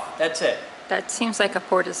it's off. That's it. That seems like a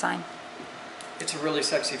poor design. It's a really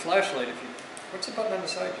sexy flashlight if you. What's the button on the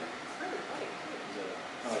side here?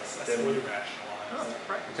 Oh, it's That's the way you rationalize.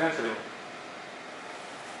 intensity.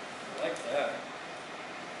 I like that.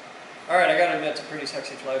 Alright, I gotta admit it's a pretty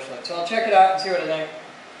sexy flashlight. So I'll check it out and see what I think.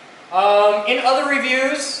 In other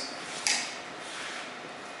reviews,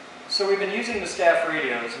 so we've been using the staff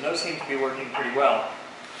radios and those seem to be working pretty well.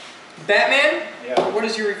 Batman? Yeah. What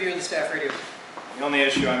is your review of the staff radios? The only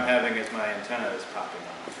issue I'm having is my antenna is popping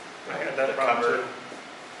off. I had that problem too.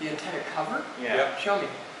 The antenna cover? Yeah. Yep. Show me.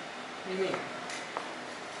 What do you mean?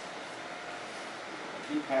 I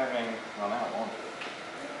keep having, well now it won't do it.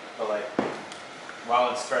 But like,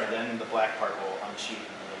 while it's threaded in, the black part will unsheath and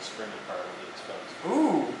the little springy part will be exposed.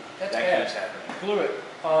 Ooh, that's That bad. keeps happening. Blew it.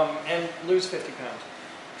 And lose 50 pounds.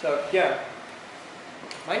 So, yeah.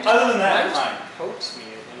 Mine Other than that, mine fine. pokes me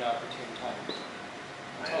at inopportune times.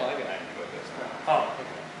 That's all I got. Oh. Oh,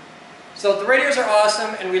 okay. So the radios are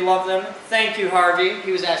awesome and we love them. Thank you, Harvey.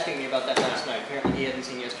 He was asking me about that last night. Apparently he hadn't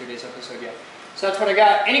seen yesterday's episode yet. So that's what I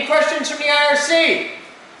got. Any questions from the IRC?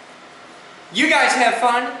 You guys have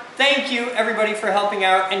fun. Thank you, everybody, for helping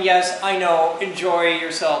out. And yes, I know, enjoy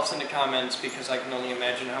yourselves in the comments because I can only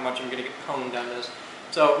imagine how much I'm going to get pwned on this.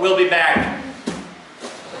 So we'll be back.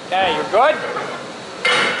 Okay, you're good?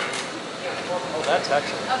 Oh, that's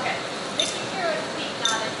excellent. Okay. Mr. Kira's feet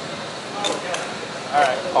nodded. All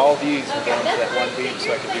right. All these are Okay, going to that's that one fine. beam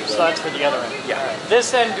so I can do So that. that's for the other end. Yeah. All right.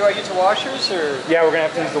 This end, do I use the washers or? Yeah, we're going to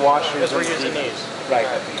have to use the washers. Because we're using these. Right.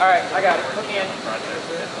 All right, I got it. Put me in. And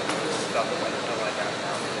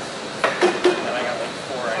I got like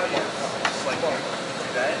 4 ideas. It's like, do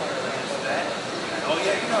that, do that. Oh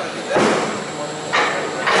yeah, you know how to do that.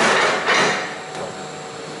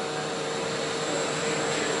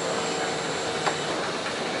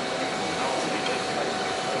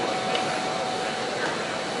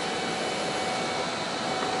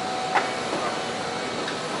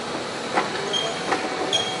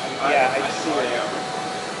 Yeah, I see it.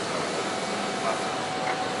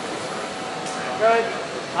 Good.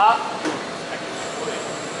 Up.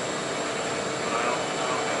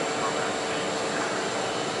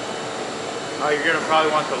 Oh, you're going to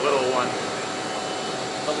probably want the little one.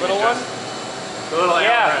 The little one? The little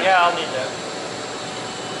Yeah, Allen. yeah, I'll need that.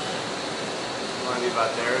 You want to be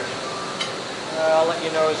about there? I'll let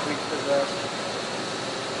you know as we progress.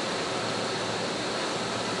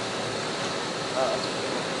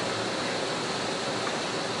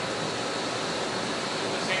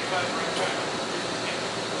 That's good.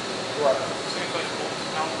 What?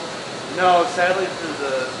 No, sadly for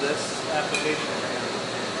this application.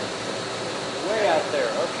 Way out there,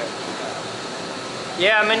 okay.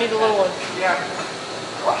 Yeah, I might need a little one. Yeah.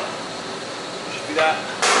 Should be that.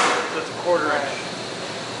 That's a 1/4 inch.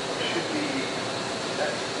 Should be.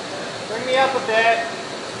 Bring me up a bit.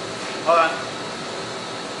 Hold on.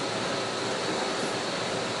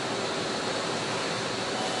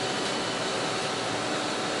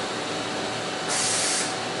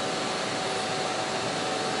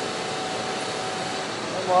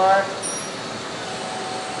 One more.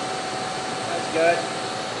 That's good.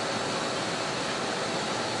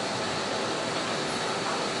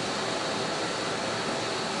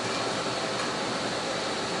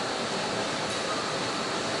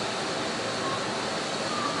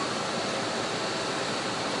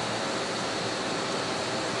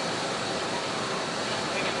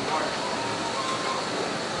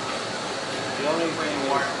 The only thing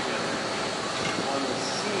is, on the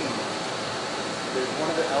seam, there's one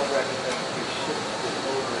of the L brackets that can be shifted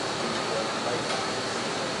over to the light box.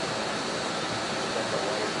 That's a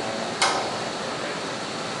wire tie.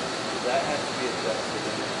 That has to be adjusted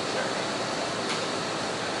in the certain.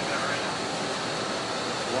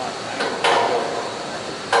 One,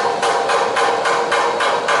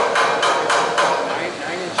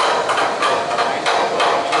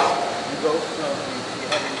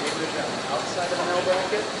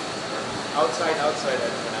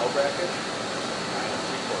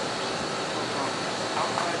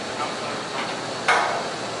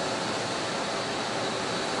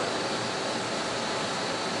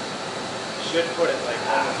 should put it like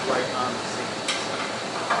almost right on the seam.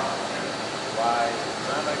 Why?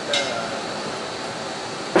 Not like that.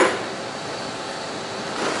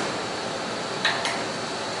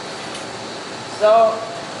 So,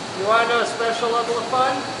 you want to know a special level of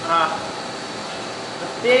fun? The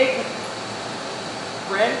big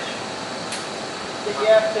wrench that you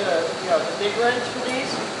have to, the big wrench for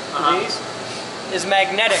these is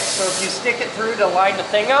magnetic. So if you stick it through to line the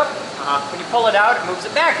thing up, when you pull it out, it moves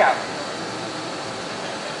it back out.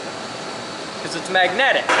 Because it's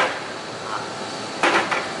magnetic.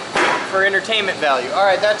 For entertainment value. All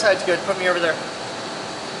right, that side's good. Put me over there.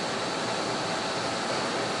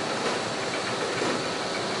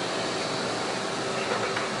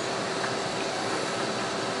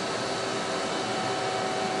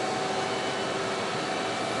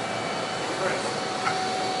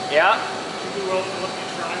 Yeah. Would you be willing to let me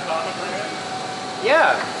try pomegranate?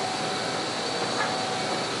 Yeah.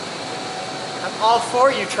 I'm all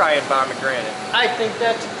for you trying pomegranate. I think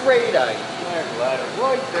that's a great idea. There's a ladder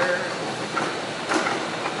right there.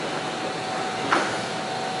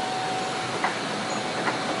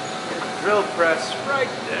 Drill press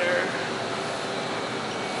right there.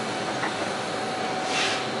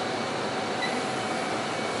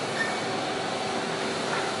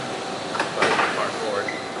 Far forward.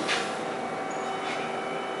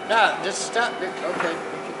 Nah, just stop it. Okay.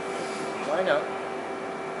 Line up.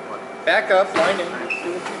 Back up, line in. Just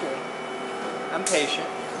do what you're doing. I'm patient.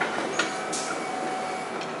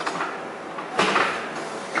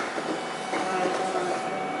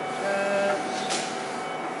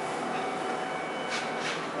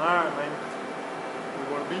 Alright, man. We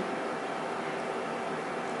want to be?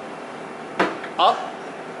 Up.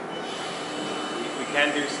 We can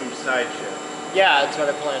do some side shift. Yeah, that's what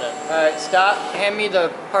I plan on. Alright, stop. Hand me the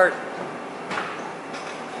part.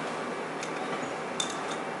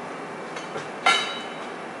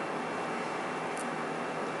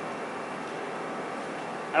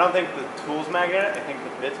 I don't think the tool's magnetic. I think the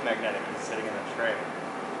bit's magnetic. It's sitting in the tray.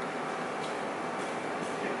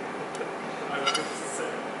 I was going to say,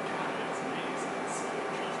 it's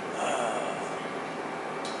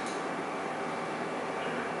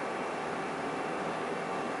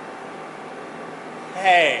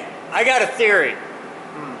Hey, I got a theory.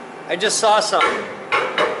 I just saw something.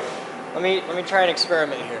 Let me try an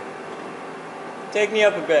experiment here. Take me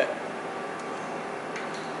up a bit.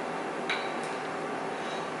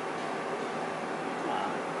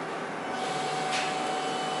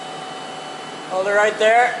 Hold it right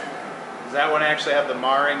there. Does that one actually have the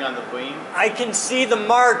marring on the beam? I can see the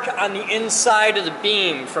mark on the inside of the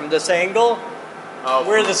beam from this angle,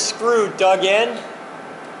 where the screw dug in.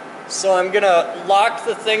 So I'm gonna lock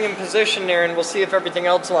the thing in position there and we'll see if everything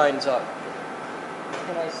else lines up.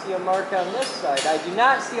 Can I see a mark on this side? I do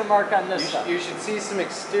not see a mark on this side. You should see some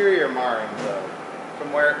exterior marring though,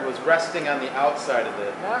 from where it was resting on the outside of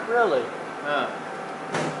it. Not really.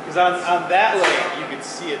 Because on that leg, you could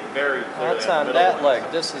see it very clearly. That's on that leg.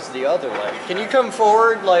 This is the other leg. Can you come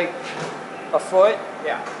forward like a foot?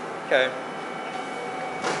 Yeah. Okay.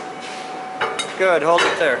 Good, hold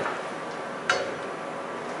it there.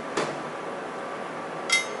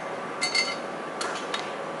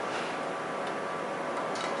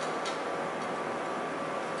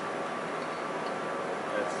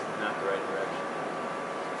 That's not the right direction.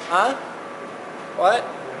 Huh? What?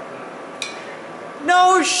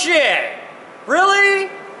 No shit! Really?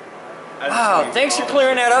 Wow, thanks for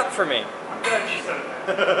clearing that up for me.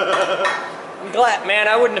 I'm glad, man,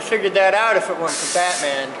 I wouldn't have figured that out if it weren't for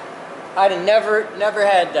Batman. I'd have never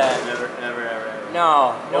had that. Never.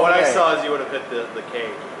 No, no What way. I saw is you would have hit the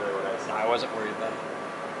cage, is really what I saw. I wasn't worried about it.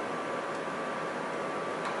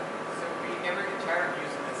 So we never get tired of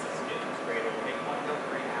using this as a getting Cradle. We make one go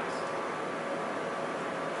greenhouse.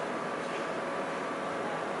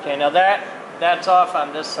 Okay, now that's off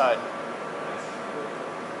on this side.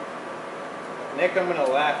 Nick, I'm going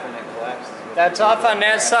to laugh when it collapses. That's off on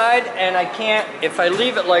that side, and I can't, if I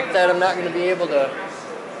leave it like that, I'm not going to be able to.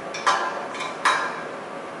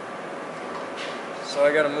 So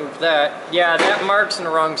I got to move that. Yeah, that mark's in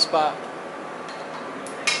the wrong spot.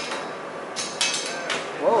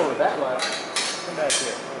 Whoa, that left. Come back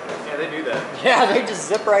here. Yeah, they do that. Yeah, they just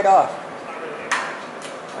zip right off.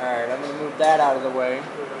 Alright, I'm going to move that out of the way.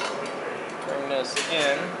 Bring this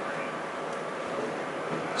in.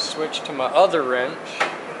 Switch to my other wrench.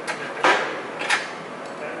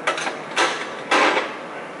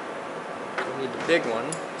 I need the big one.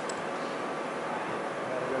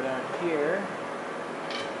 Gotta go down here.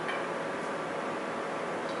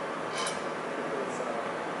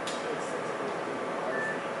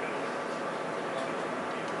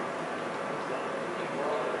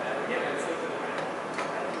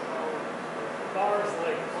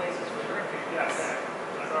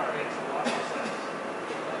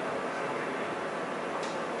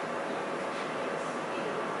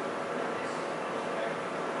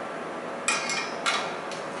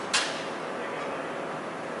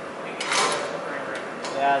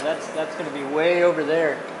 Yeah, that's going to be way over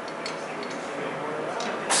there.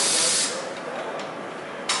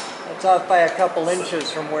 It's off by a couple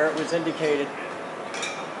inches from where it was indicated.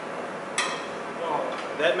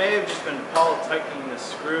 That may have just been Paul tightening the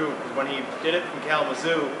screw, because when he did it from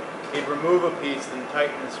Kalamazoo, he'd remove a piece and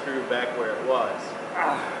tighten the screw back where it was.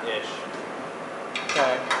 Ish.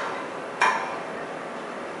 Okay.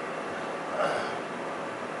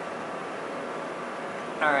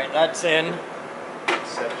 Alright, that's in.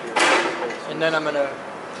 Set your And then I'm going to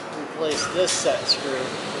replace this set screw.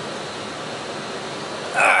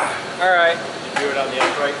 Alright. Did you do it on the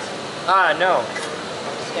uprights? No.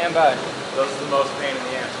 Stand by. Those are the most pain in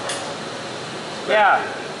the ass. Yeah.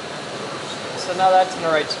 So now that's in the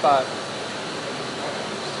right spot.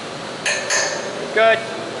 Good.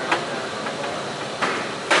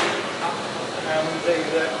 I'm going to take you to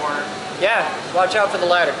that corner. Yeah, watch out for the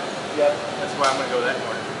ladder. Yep. That's why I'm going to go that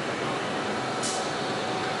corner.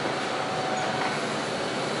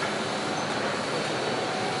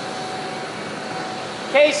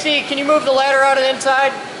 Casey, can you move the ladder out of the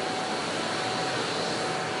inside?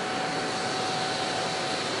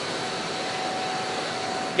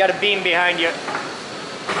 You got a beam behind you.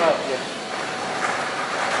 Oh, yeah.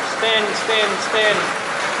 Spin, spin, spin.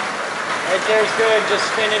 Right there's good, just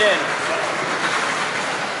spin it in.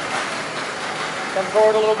 Come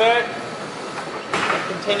forward a little bit. And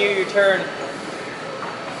continue your turn.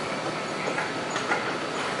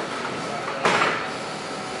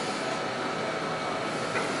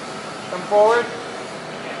 Come forward.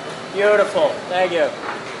 Beautiful. Thank you.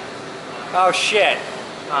 Oh shit.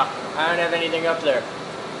 I don't have anything up there.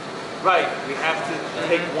 Right. We have to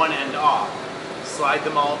take one end off. Slide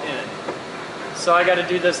them all in. So I got to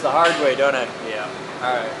do this the hard way, don't I? Yeah.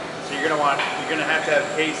 All right. So you're gonna have to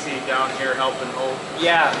have Casey down here helping hold.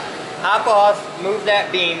 Yeah. Hop off. Move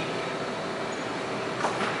that beam.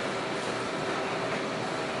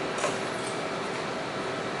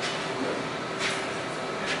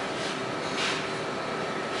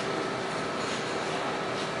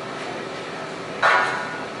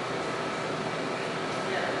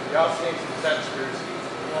 You also need some set screws.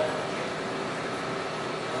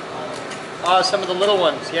 Oh, some of the little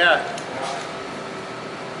ones, yeah.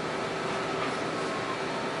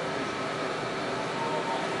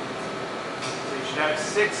 So you should have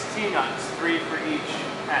 6 T-nuts, 3 for each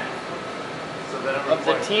end. So that Of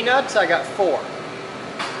the T-nuts, I got 4.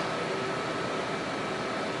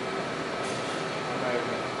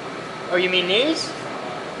 Oh, you mean these?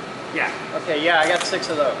 Yeah. Okay, yeah, I got 6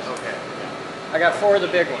 of those. Okay. I got 4 of the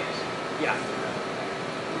big ones. Yeah.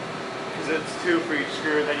 Because it's 2 for each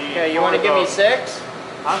screw, then you need Okay, you 4 want to of give me those. 6?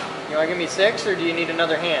 Huh? You want to give me 6, or do you need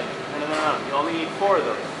another hand? No. You only need 4 of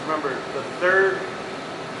those. Remember, the third,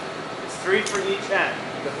 it's 3 for each end.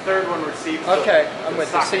 The third one receives Okay, the I'm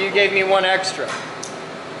with you. So socket you bolt. gave me 1 extra.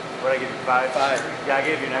 What did I give you, 5? 5. Yeah, I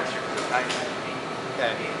gave you an extra for the time.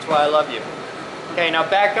 Okay, that's why I love you. Okay, now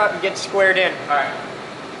back up and get squared in. Alright.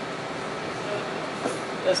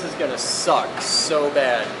 This is gonna suck so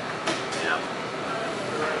bad. Yeah.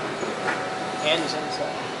 Hands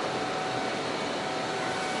inside.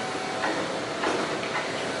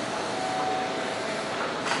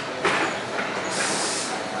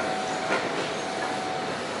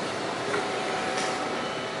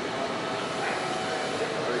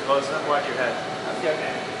 Pretty close enough. Watch your head. Okay.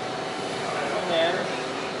 And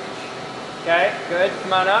okay, good.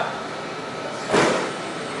 Come on up.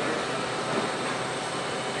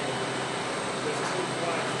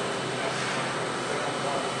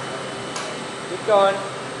 Keep going.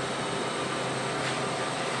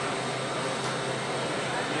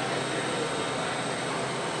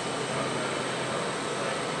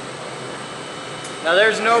 Now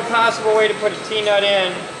there's no possible way to put a T-nut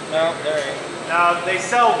in. No, there ain't. Now they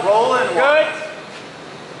sell roll-in Good. ones.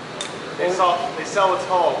 They sell what's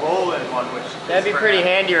called a roll-in one, which That'd be is pretty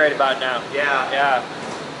handy right about now. Yeah. Yeah.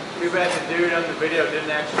 Too bad the dude on the video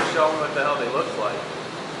didn't actually show me what the hell they looked like.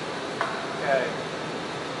 Okay.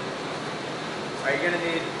 Are you gonna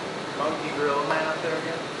need Monkey Gorilla Man up there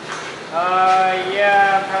again?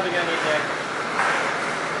 Yeah, I'm probably gonna need Nick.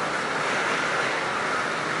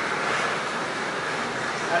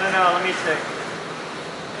 I don't know, let me see.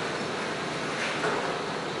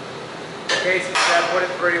 Casey, that put it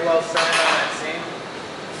pretty well centered on that seam.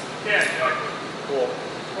 Yeah, exactly. Cool.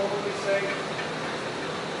 Probably say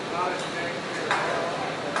not as big here.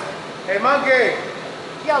 Hey, Monkey!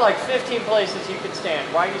 You got like 15 places you could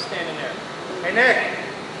stand. Why are you standing there? Hey, Nick!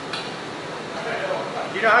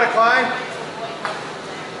 Do you know how to climb?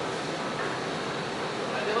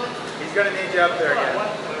 He's gonna need you up there again.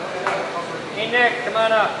 Hey Nick, come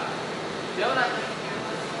on up.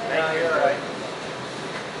 Thank you. you're right.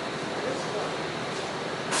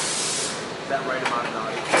 Is that right amount of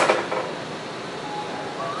naughty?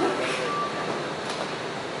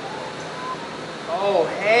 Oh,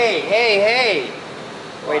 hey.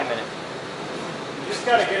 Wait a minute. You just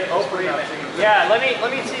gotta get it open enough so you can. Yeah,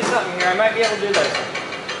 let me see something here. I might be able to do this.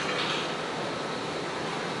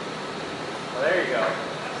 Well, there you go.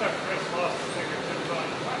 That's our Chris lost the fingertips on.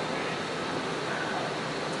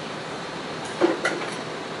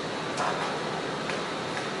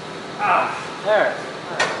 There.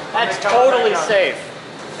 That's totally safe.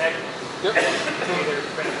 Next. Yep. Either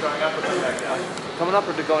finish going up or come back down. Coming up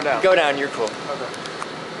or going down? Go down, you're cool. Okay.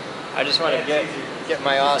 I just want to get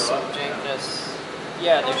my awesome jankness.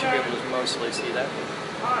 Yeah, they should be able to mostly see that.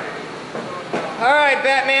 All right,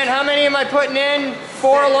 Batman, how many am I putting in?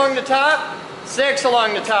 4 along the top? 6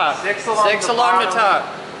 along the top. 6 along the top.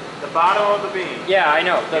 The bottom of the beam. Yeah, I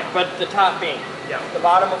know, but the top beam. Yeah. The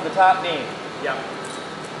bottom of the top beam. Yeah.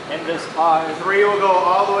 And this 5. 3 will go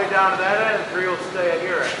all the way down to that end, and 3 will stay at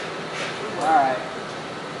your end. All right.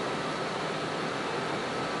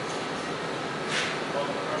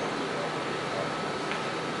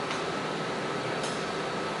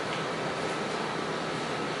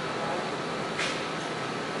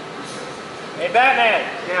 Hey, Batman.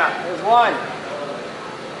 Yeah. There's 1.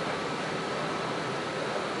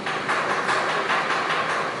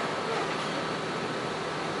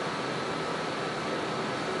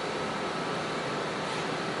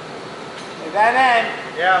 Hey, Batman.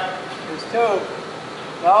 Yeah. There's 2.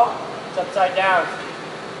 No, it's upside down.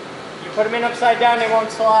 You put them in upside down, they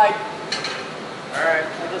won't slide. All right.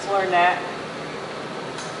 I just learned that.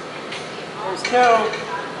 There's 2.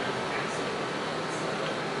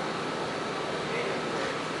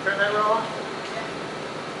 Turn that roll on.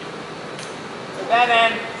 Hey,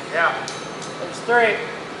 Batman. Yeah. There's 3.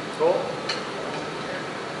 Cool.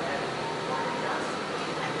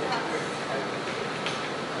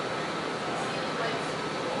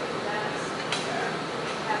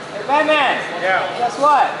 Hey, Batman. Yeah. Guess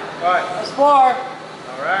what? What? That's 4. All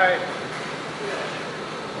right.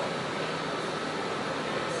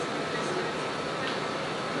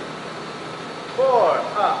 Four.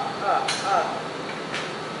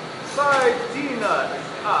 Side D-nut.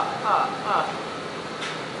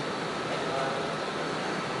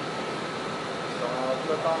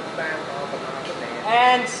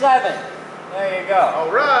 And 7. There you go. All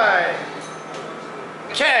right.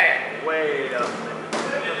 Okay. Wait a minute.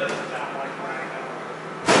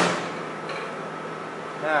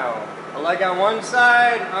 Now, a leg on one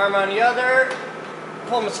side, arm on the other.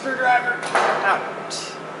 Pull my screwdriver out.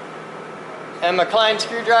 And my Klein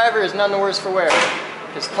screwdriver is none the worse for wear,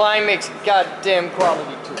 because Klein makes goddamn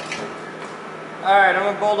quality tools. All right, I'm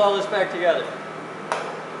gonna bolt all this back together.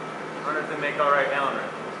 I wonder if they make all right Allen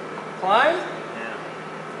wrenches. Klein? Yeah.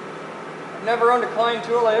 I've never owned a Klein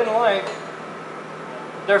tool I didn't like.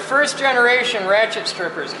 Their first generation ratchet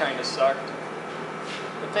strippers kind of sucked,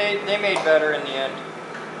 but they made better in the end.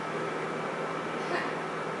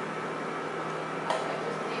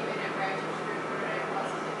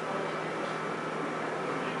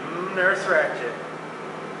 Nurse Ratchet.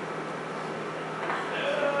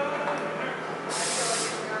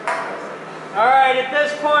 All right, at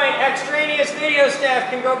this point, extraneous video staff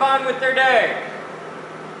can go on with their day.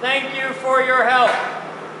 Thank you for your help.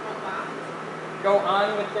 Go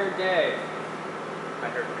on with their day. I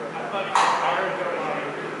heard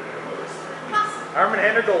Arm and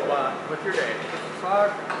Hander Gold Bond with your day.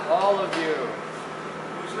 Fuck all of you.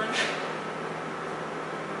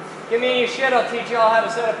 Give me any shit, I'll teach you all how to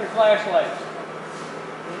set up your flashlights.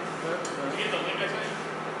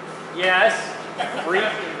 Yes. Free.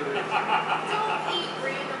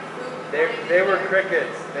 They were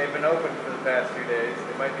crickets. They've been open for the past few days.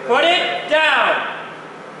 They might be. Put it down.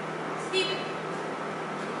 Steven.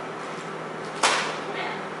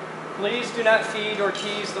 Please do not feed or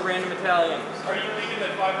tease the random Italians. Are you thinking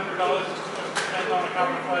that $500 is spent on a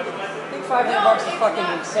copper flashlight? I think $500 is fucking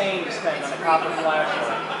insane to spend on a copper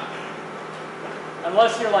flashlight.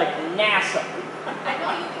 Unless you're like NASA. I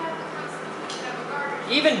know you have the Constitution of a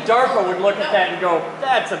Garter. Even DARPA would look at that and go,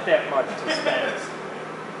 that's a bit much to spend.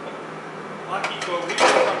 Lockheed will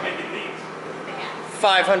start making these.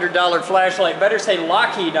 $500 flashlight. Better say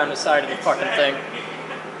Lockheed on the side of the fucking thing.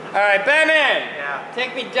 All right, Batman. Yeah.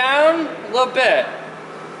 Take me down a little bit.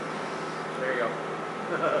 There you go.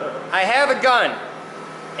 I have a gun,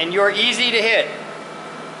 and you're easy to hit.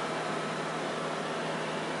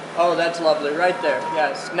 Oh, that's lovely, right there.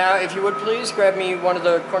 Yes. Now, if you would please grab me one of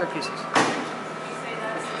the corner pieces. You say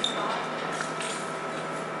that's the spot.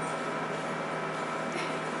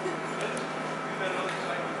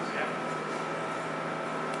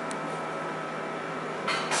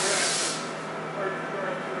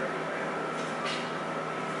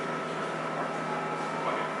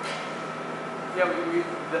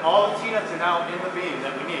 Yeah, all the T-nuts are now in the beam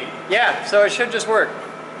that we need. Yeah, so it should just work.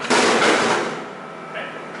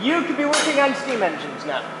 You could be working on steam engines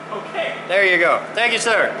now. Okay. There you go. Thank you,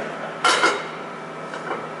 sir.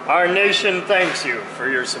 Our nation thanks you for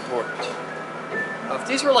your support. If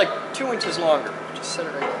these were like 2 inches longer, just set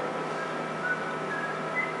it right there.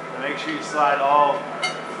 And make sure you slide all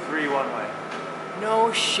 3 one way.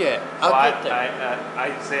 No shit. So I'll get there.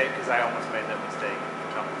 I say it because I almost made that mistake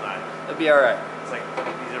a couple times. It'll be alright. It's like,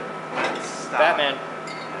 these are meant to stop. Batman,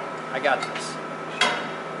 I got this.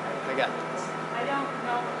 I got this. I don't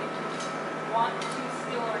know if you want to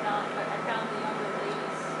steal or not, but I found the younger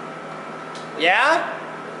ladies. Yeah?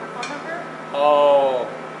 The photographer? Oh,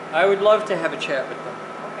 I would love to have a chat with them.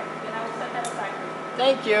 Okay, then I will set that aside for you.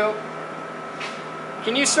 Thank you.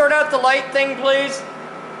 Can you sort out the light thing, please?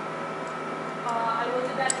 I will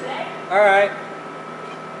do that today. Alright.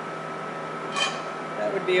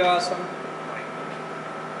 That would be awesome.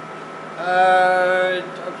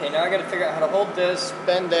 Okay, now I gotta figure out how to hold this,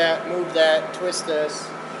 bend that, move that, twist this.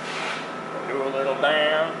 Do a little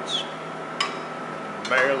dance.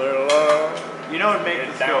 Make a little love. You know what makes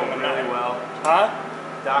this go down the really night. well? Huh?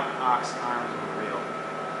 Doc Ock's arms were real.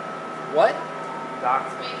 What? Doc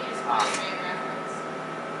Making a Ock. Spider-Man reference.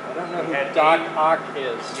 I don't know He who had Doc 8 Ock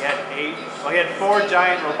is. He had 8, well he had 4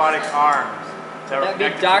 giant robotic arms that were That'd be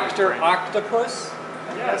connected to his Dr. brain. Octopus?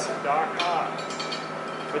 Yes, Doc Ock.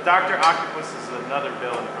 But Dr. Octopus is another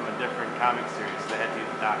villain from a different comic series that had to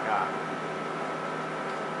use Doc Ock.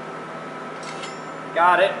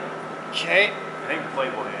 Got it. Okay. I think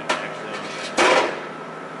Playboy actually owns that.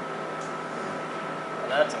 Well,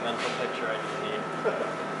 that's a mental picture I didn't need.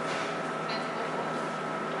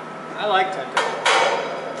 I like tentacles.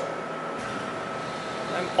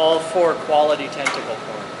 I'm all for quality tentacle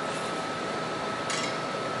porn.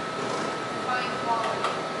 Fine quality.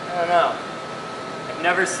 I don't know. I've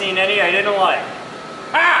never seen any I didn't like.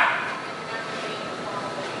 Ah!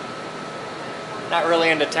 Not really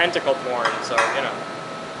into tentacle porn, so, you know.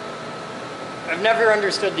 I've never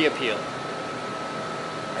understood the appeal.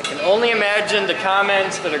 I can only imagine the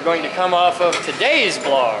comments that are going to come off of today's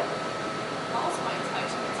blog. Balls might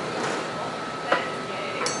touch it too. That is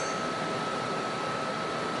gay.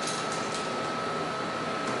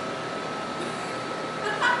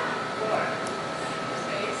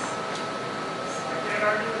 Face. I can't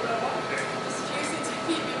argue with that one thing. Just use it to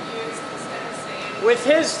keep amused instead of saying. With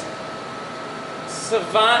his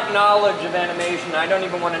savant knowledge of animation, I don't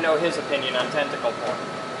even want to know his opinion on tentacle porn.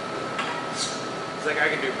 He's like, I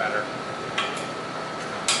can do better.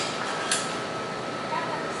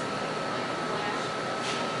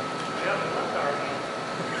 Yeah, the left arm now.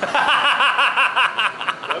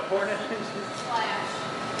 What porn is it? Flash.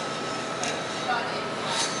 Done in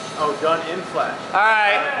Flash. Oh, done in Flash.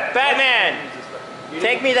 Alright, Batman,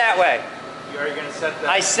 take me that way. Are you going to set that?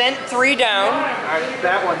 I sent 3 down. Alright,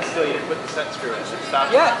 that one still, you didn't put the set screw in. It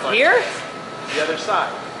stops Yeah, it from here? The other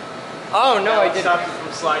side. Oh, no, I That didn't. stops it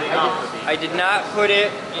from sliding off the beam. I did not put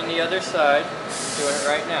it in the other side. I'm doing it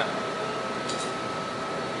right now.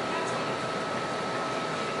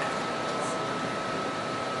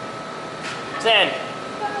 Then,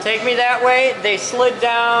 take me that way. They slid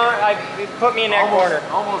down. It put me in that corner.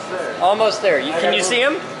 Almost there. Almost there. Can you see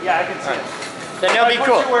him? Yeah, I can see it. Then they'll be If I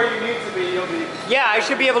cool. put you where you need to be, you'll be... Yeah, I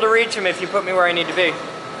should be able to reach him if you put me where I need to be.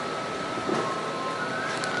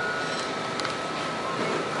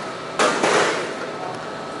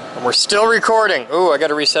 And we're still recording. Ooh, I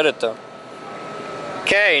gotta reset it though.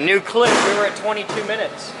 Okay, new clip. We were at 22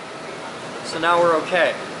 minutes. So now we're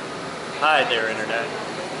okay. Hi there, Internet.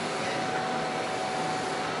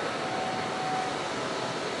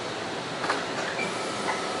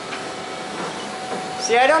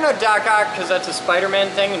 See, I don't know Doc Ock because that's a Spider-Man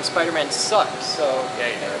thing, and Spider-Man sucks, so Yeah,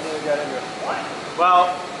 he I does. really got into it. Well,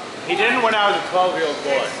 he didn't when I was a 12-year-old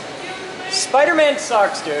boy. Spider-Man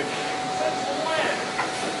sucks, dude.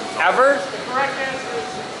 Ever? The correct answer is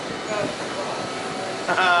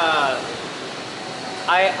 2012.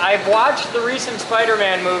 I've watched the recent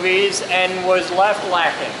Spider-Man movies and was left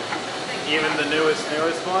lacking. Even the newest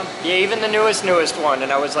one? Yeah, even the newest one,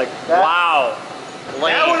 and I was like, wow.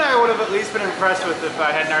 Lame. That one I would have at least been impressed with if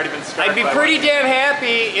I hadn't already been scarred. I'd be by pretty one. damn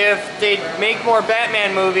happy if they'd make more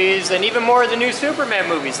Batman movies and even more of the new Superman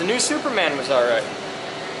movies. The new Superman was alright.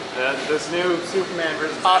 This new Superman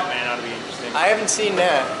versus Batman ought to be interesting. I haven't seen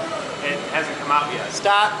that. It hasn't come out yet.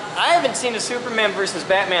 Stop. I haven't seen a Superman versus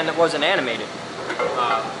Batman that wasn't animated.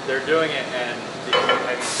 They're doing it, and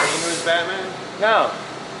have you seen who's Batman? No.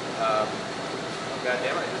 God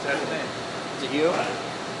damn it, I just had his name. Is it you?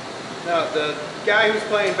 No, the guy who's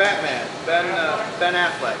playing Batman, Ben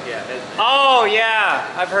Affleck, yeah. Oh yeah,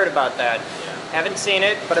 I've heard about that. Haven't seen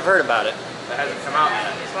it, but I've heard about it. That hasn't come out yet.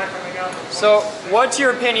 It's not coming out. So, what's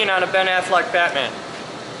your opinion on a Ben Affleck Batman?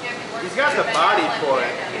 He's got the body for it.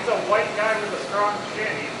 He's a white guy with a strong chin.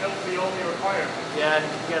 He fills the only requirement. Yeah,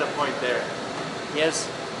 you got a point there. Yes.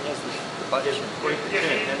 Yes. But it's quite the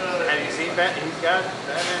chin. Have you seen Batman? He's got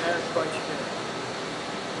Batman has quite the chin.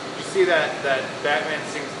 You see that Batman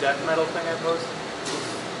sings death metal thing I posted?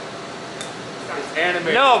 It's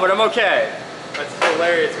animated. No, but I'm okay. That's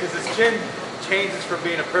hilarious because his chin changes from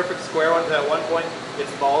being a perfect square one to at one point its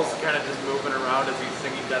balls kind of just moving around as he's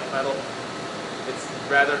singing death metal. It's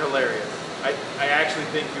rather hilarious. I actually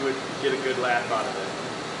think you would get a good laugh out of it.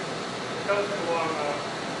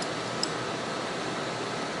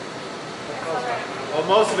 Well,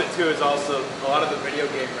 most of it too is also a lot of the video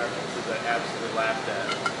game references I absolutely laughed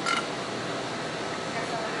at.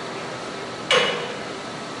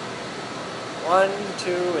 1,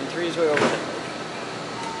 2, and 3 is way over there.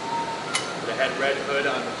 It had Red Hood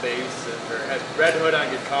on the bass, or had Red Hood on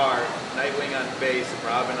guitar, Nightwing on bass, and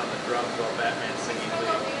Robin on the drums while Batman singing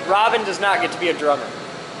lead. Robin does not get to be a drummer.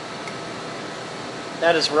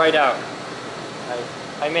 That is right out.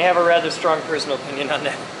 I may have a rather strong personal opinion on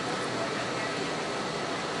that.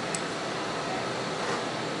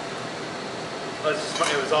 Well, it's just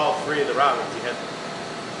funny, it was all three of the Robins. You had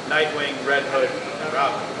Nightwing, Red Hood, and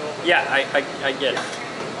Robin. Yeah, I get it.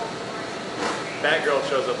 Batgirl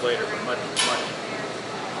shows up later, but much.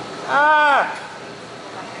 Ah!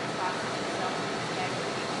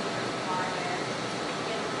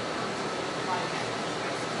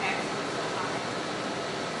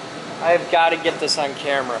 I've got to get this on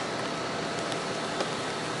camera.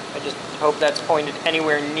 I just hope that's pointed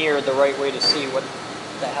anywhere near the right way to see what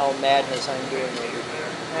the hell madness I'm doing right here.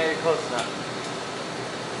 Hey, you're close enough.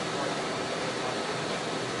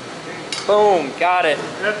 Boom, got it.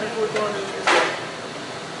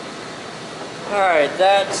 Alright,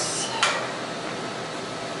 that's...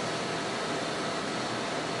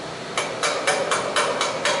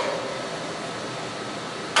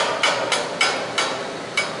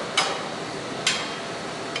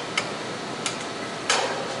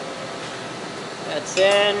 That's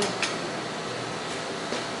in.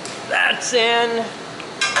 That's in.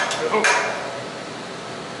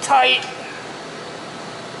 Tight.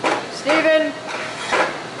 Steven,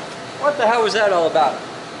 what the hell was that all about? I'm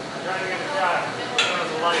trying to get a shot. One of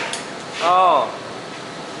the lights. Oh.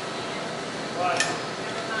 What?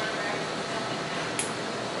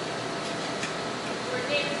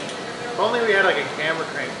 If only we had like a camera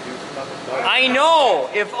crane to do stuff. I know!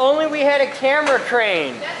 If only we had a camera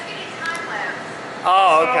crane. That's getting time lapse.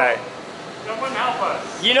 Oh, okay. Someone help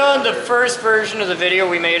us. You know the first version of the video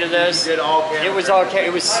we made of this? You did all camera It was crane. okay.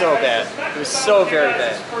 It was so bad. It was so very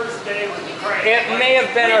bad. First day with the crane. It may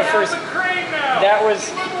have been our first. The crane now. That was.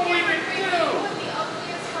 Look what we can do.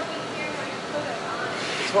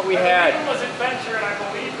 It's what we had. It was Adventure, and I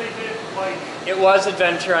believe they did like It was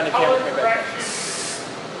Adventure on the color camera crane. correction,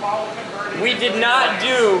 model converting. We did not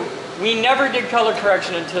do. We never did color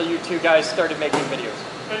correction until you two guys started making videos.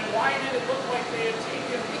 Then why did it look like they had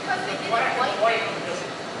taken Because they the didn't black like and white it. and just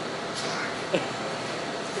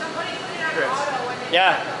Somebody put it on Chris. auto and then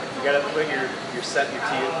Yeah. You gotta put your set, your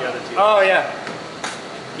teeth, the other teeth. Oh yeah.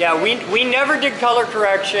 Yeah, we never did color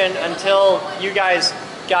correction until you guys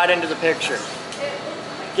got into the picture.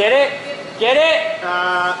 Get it? Get it?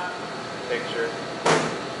 Picture.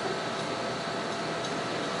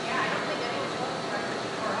 yeah, I don't think anyone's looking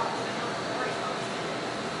for us. I know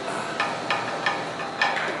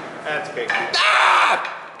That's okay. Ah!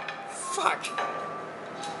 Fuck.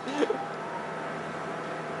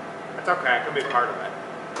 That's okay. I can be part of it.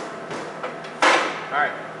 All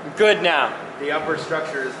right. Good now. The upper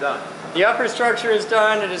structure is done. The upper structure is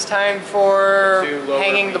done. It is time for Two lower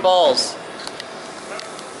hanging the beams. balls.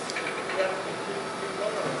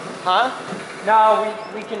 Huh? No,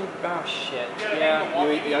 we can. Oh shit. Yeah.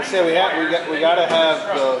 I say we gotta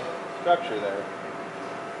have the structure there.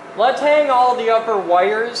 Let's hang all the upper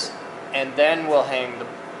wires, and then we'll hang the.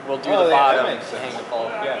 We'll do Oh, the yeah, that bottom makes to sense. hang the ball.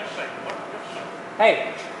 Yeah.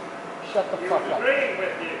 Hey, shut the fuck up. agreeing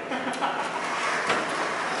with you.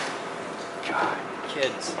 God,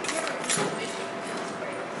 kids.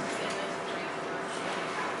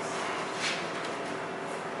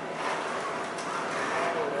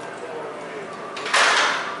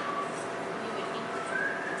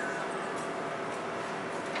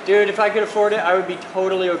 Dude, if I could afford it, I would be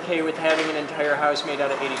totally okay with having an entire house made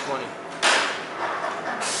out of 80/20.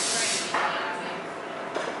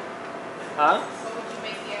 Huh? what would you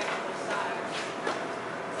make the actual size?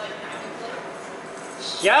 Like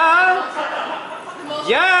Yeah?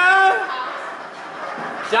 Yeah?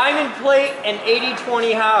 Diamond plate and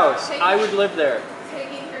 80-20 house. I would live there.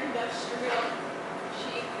 Taking her industrial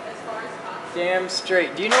chic as far as possible. Damn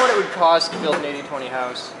straight. Do you know what it would cost to build an 80-20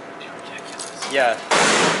 house? Ridiculous. Yeah.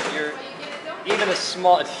 You're, even a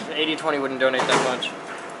small 80-20 wouldn't donate that much.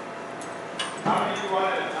 How many do you want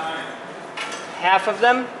at a time? Half of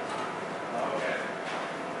them? Okay.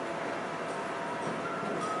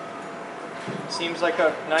 Seems like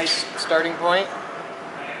a nice starting point.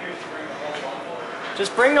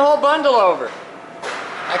 Just bring the whole bundle over.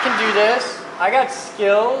 I can do this. I got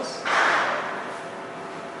skills.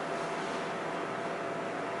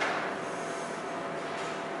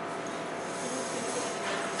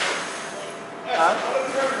 Huh?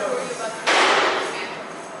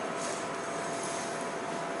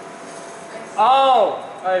 Oh,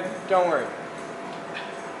 don't worry.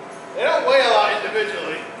 They don't weigh a lot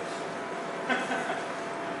individually.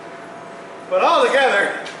 But all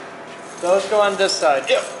together. Those go on this side.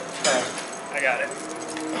 Yep. Okay. I got it.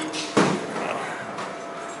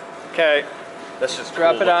 Okay. That's just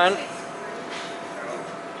Drop cool. it on.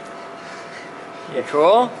 You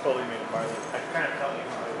cool? Totally made it Marley. I kind of felt like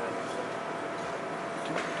Marley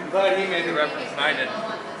then. I'm glad he made the reference and I didn't.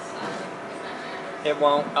 It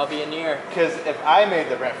won't. I'll be in the air. Because if I made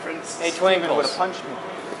the reference, Hey, Steven Twinkles. would have punched me.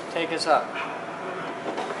 Take us up.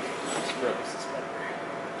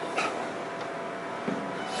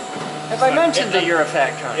 Have I mentioned that you're a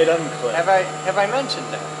fat cunt? It unclipped. Have I mentioned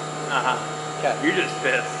that? Uh-huh. Okay. You're just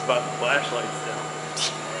pissed about the flashlight still.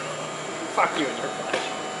 Fuck you and your flash.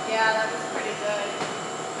 Yeah, that was pretty good.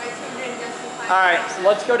 I tuned in just in time. Alright, so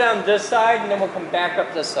let's go down this side and then we'll come back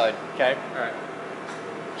up this side, okay? Alright.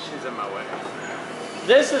 She's in my way.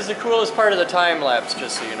 This is the coolest part of the time lapse,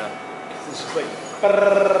 just so you know. It's just like...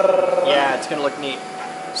 Yeah, it's gonna look neat.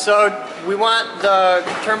 So, we want the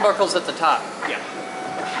turnbuckles at the top. Yeah.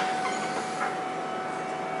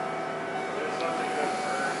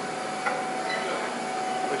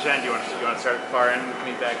 Which end do you want to start at the far end with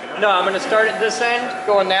me backing up? No, I'm gonna start at this end,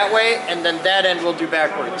 going that way, and then that end we'll do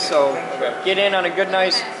backwards. So, get in on a good,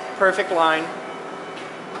 nice, perfect line.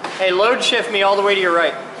 Hey, load shift me all the way to your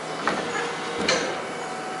right.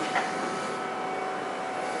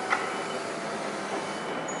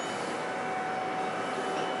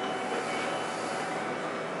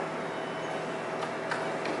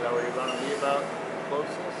 Is that where you're going to be about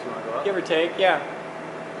closest? You want to go up? Give or take, yeah.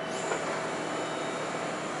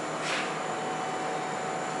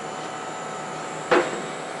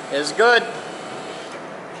 Is good.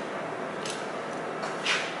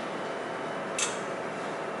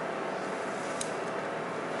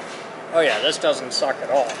 Oh yeah, this doesn't suck at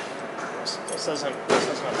all. This isn't a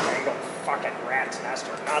tangled fucking rat's nest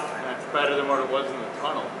or nothing. That's better than what it was in the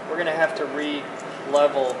tunnel. We're gonna have to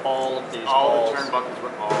re-level all of these All balls. the turnbuckles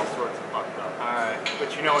were all sorts of fucked up. Alright.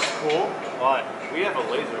 But you know what's cool? What? We have a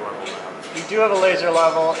laser level now. You do have a laser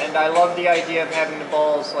level, and I love the idea of having the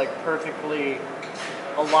balls like perfectly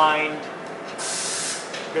aligned,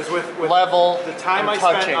 Because with level, the time and I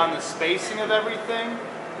touching. spent on the spacing of everything,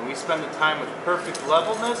 when we spend the time with perfect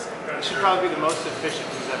levelness, it should probably be the most efficient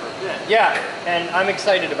it's ever been. Yeah, and I'm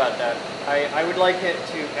excited about that. I would like it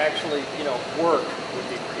to actually, you know, work would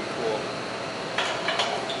be pretty cool.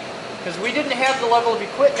 Because we didn't have the level of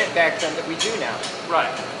equipment back then that we do now.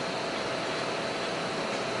 Right.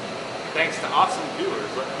 Thanks to awesome viewers.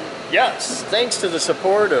 Yes, thanks to the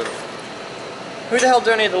support of... Who the hell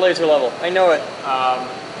donated the laser level? I know it.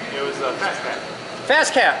 It was a fast pack.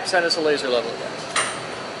 Fast Cap sent us a laser level, guys.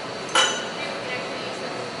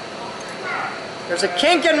 There's a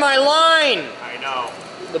kink in my line! I know.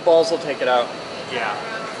 The balls will take it out. Yeah.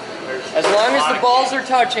 There's As long a as lot the of balls kinks. are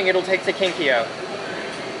touching, it'll take the kinky out.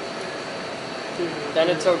 Then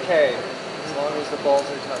it's okay. As long as the balls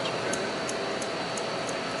are touching.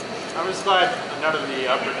 I'm just glad none of the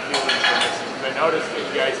upper ceilings were missing. I noticed that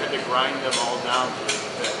you guys had to grind them all down to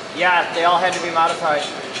fit. Yeah, they all had to be modified.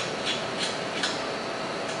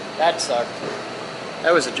 That sucked.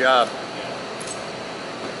 That was a job.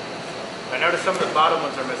 I noticed some of the bottom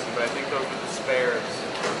ones are missing, but I think those are the spares.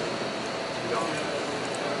 You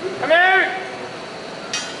don't- Come here!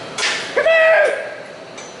 Come here!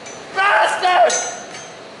 Bastard!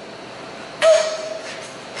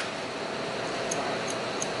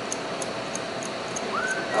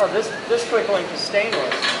 Oh, this quick link is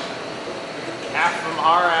stainless. Half of them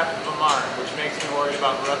are, half of them aren't, which makes me worried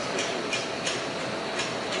about rust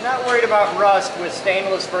issues. I'm not worried about rust with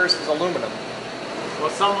stainless versus aluminum. Well,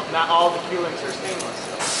 not all the Q links are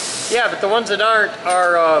stainless. So. Yeah, but the ones that aren't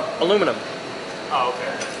are aluminum. Oh,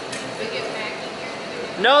 okay.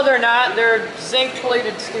 No, they're not. They're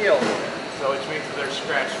zinc-plated steel. So which means that they're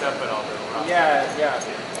scratched up at all. They're rough. Yeah.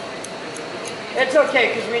 It's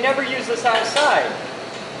okay, because we never use this outside.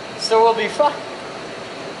 So we'll be fine.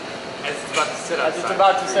 As it's about to sit As outside. it's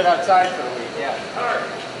about to sit outside for a week, yeah.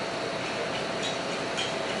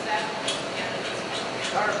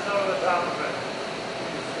 Tarp's over the top of it.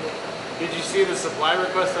 Did you see the supply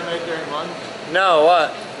request I made during lunch? No,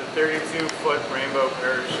 what? The 32-foot rainbow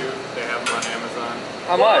parachute. They have them on Amazon.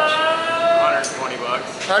 How much? $120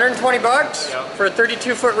 bucks. 120 bucks? Yep. For a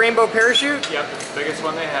 32-foot rainbow parachute? Yep, it's the biggest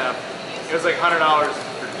one they have. It was like $100.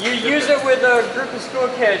 For You use it with a group of school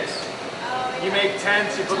kids. You make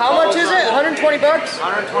tents. You put How much is poles it? on 120 bucks?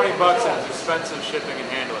 120 bucks, and it's expensive shipping and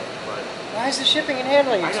handling. But Why is the shipping and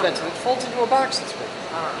handling I don't expensive? It folds into a box this big.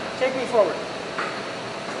 Take me forward.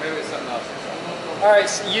 maybe it's something else. All right,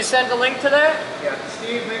 so you sent a link to that? Yeah,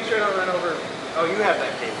 Steve, make sure I don't run over. Oh, you have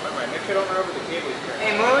that cable. Never mind. Make sure I don't run over the cable you're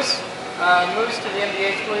carrying. Hey, Moose. Moose to the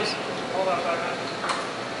MDH, please. Hold on a second.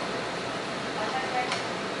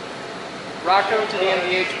 Rocco to the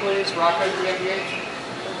MDH, please. Rocco to the MDH.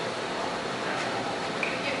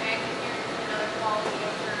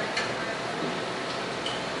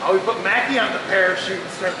 Oh, we put Mackie on the parachute and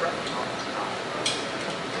start running.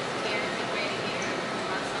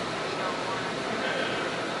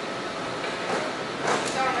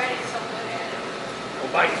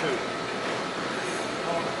 We'll buy two.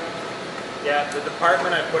 Yeah, the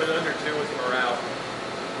department I put it under too was morale.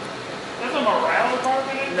 There's a morale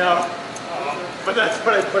department in? No. But that's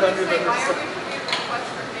what I put under the. Why are we forgetting requests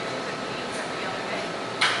for pictures of meetings every other day?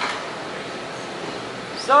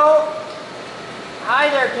 So, hi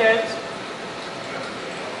there, kids.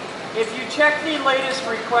 If you check the latest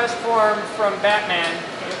request form from Batman,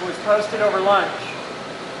 it was posted over lunch.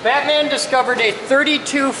 Batman discovered a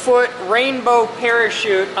 32-foot rainbow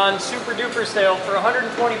parachute on super duper sale for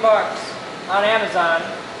 120 bucks on Amazon.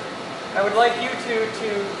 I would like you two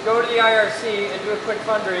to go to the IRC and do a quick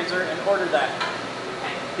fundraiser and order that.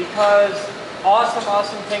 Because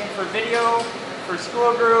awesome thing for video, for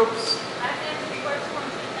school groups.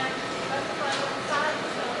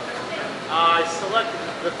 I selected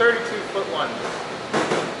the 32-foot one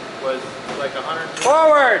was like 100.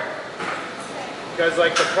 Forward! Because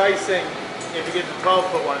like the pricing, if you get the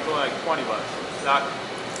 12-foot one, it's only like 20 bucks. Not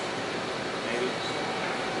maybe.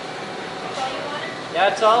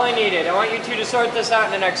 That's all I needed. I want you two to sort this out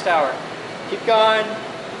in the next hour. Keep going.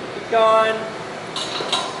 Keep going.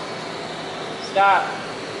 Stop.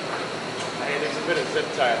 Hey, there's a bit of zip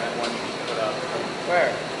tie on that one you need to put up.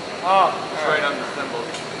 Where? Oh, It's right on the thimble.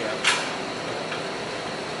 Yeah.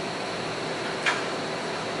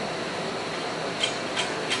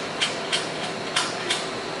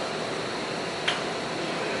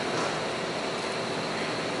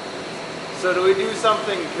 So do we do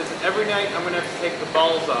something, because every night I'm going to have to take the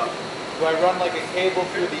balls off. Do I run like a cable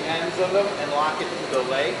through the ends of them and lock it to the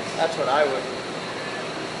legs? That's what I would.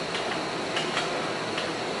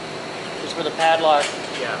 Just with a padlock.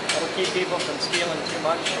 Yeah. That'll keep people from stealing too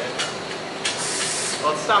much shit.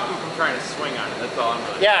 Well, it'll stop them from trying to swing on it, that's all I'm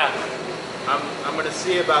really Yeah. I'm going to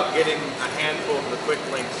see about getting a handful of the quick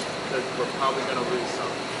links, because we're probably going to lose some.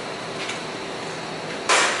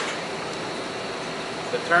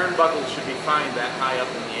 The turnbuckles should be fine that high up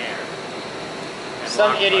in the air. And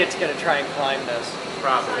Some lock idiot's gonna try and climb this.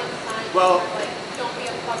 Probably. Well,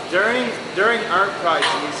 during Art Prize,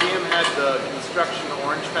 the museum had the construction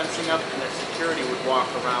orange fencing up, and their security would walk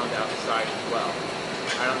around outside as well.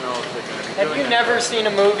 I don't know if they're going to be Have doing you that. never seen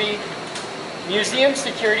a movie? Museum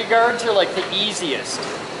security guards are like the easiest.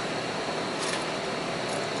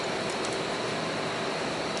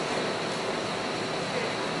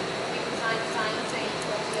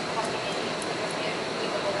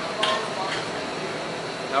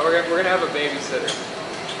 No, we're gonna have a babysitter.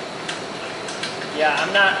 Yeah,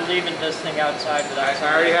 I'm not leaving this thing outside without.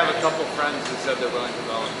 I already have a couple friends who said they're willing to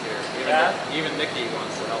volunteer. Even Nikki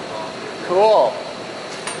wants to help volunteer. Cool.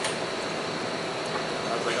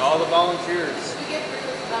 I was like, all the volunteers. We get rid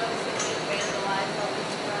of stuff that's going to vandalize all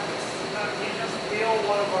these trucks. You just steal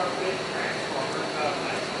one of our big transformers out of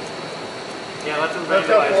Mexico. Yeah, let them Hook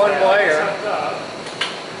up one wire.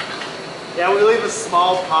 Yeah, we leave a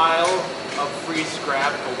small pile of free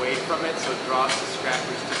scrap away from it, so it draws the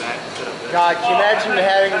scrappers to that instead of this. God, can you imagine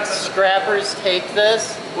having scrappers take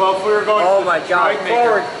this? Well, if we were going Oh to the my God, Detroit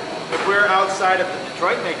Maker, forward. if we were outside of the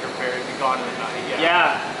Detroit Maker Fair, it'd be gone in a night, yeah.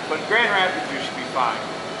 Yeah. But Grand Rapids, we should be fine.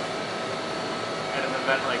 At an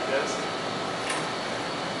event like this.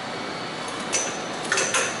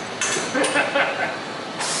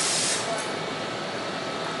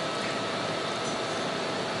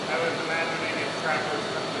 I was imagining it scrappers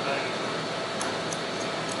today.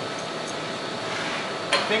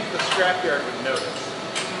 I think the scrapyard would notice.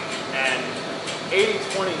 And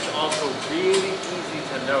 80/20 is also really easy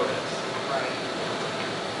to notice. Right.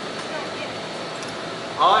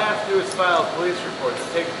 All I have to do is file a police report. To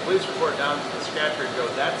take the police report down to the scrapyard and go,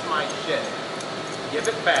 that's my shit. Give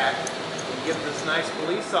it back and give this nice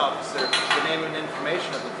police officer the name and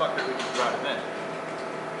information of the fucker who just brought him in.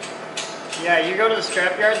 Yeah, you go to the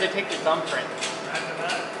scrapyard, they take your thumbprint. Imagine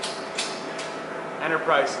that.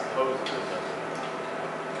 Enterprise supposedly does.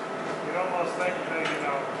 You'd almost think they, you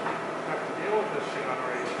know, have to deal with this shit on a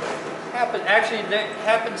regular basis. Actually, that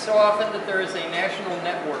happens so often that there is a national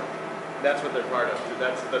network. That's what they're part of. Too.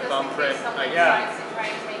 That's the Just in thumbprint. case someone Yeah. decides to try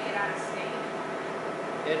and take it out of state.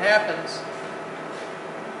 It happens.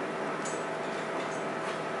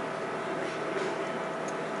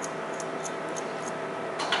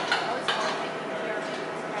 I was only thinking we are making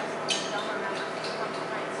this castle and don't remember to come to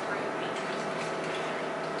find spray paint.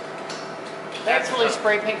 Thankfully,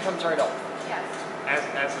 spray paint comes right off. Yes.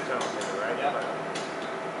 Acetone, right? Yeah.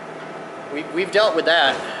 We've dealt with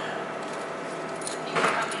that. You can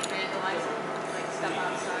come and vandalize them, like stuff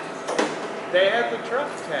outside. They had the truck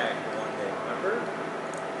tagged one day, remember?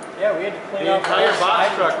 Yeah, we had to clean The out entire side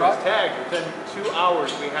box of the truck was tagged. Within 2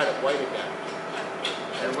 hours, we had it white again.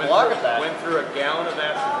 And went Log through, of that. went through a gallon of Oh,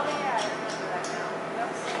 acetone. yeah, I remember that now. That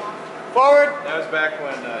was so long ago. Forward! That was back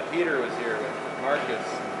when Peter was here with Marcus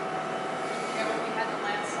Yeah, when we had the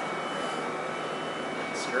last summer.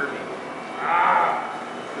 and Scurvy.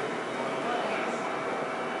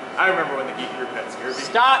 I remember when the Geek Group had Scurvy.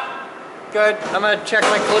 Stop! Good. I'm gonna check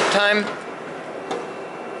my clip time.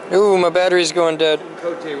 Ooh, my battery's going dead.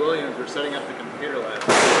 Cote Williams were setting up the computer last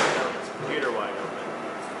night. His computer wide open.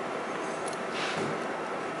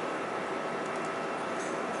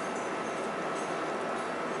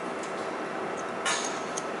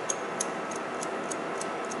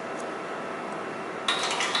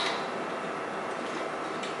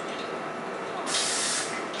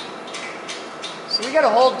 So we got a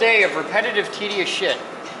whole day of repetitive, tedious shit.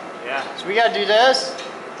 Yeah. So we gotta do this,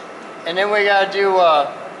 and then we gotta do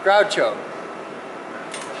Groucho.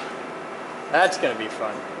 That's gonna be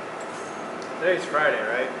fun. Today's Friday,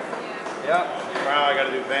 right? Yeah. Wow, I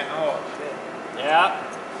gotta do oh shit. Yeah.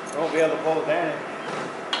 I won't be able to pull the banner.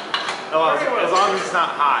 Oh, as long as it's not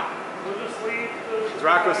hot. We'll just leave the... As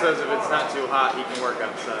Rocco says if it's not too hot, he can work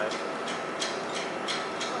outside. Must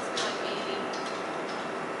be like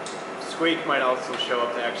 80. Squeak might also show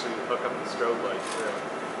up to actually hook up the strobe lights too.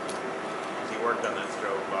 Because he worked on that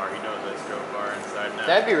strobe bar. He knows that strobe bar inside and out.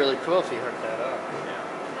 That'd be really cool if you hooked that up. Yeah.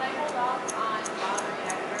 Can I hold off on bothering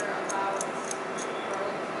Edgar about Roland's video?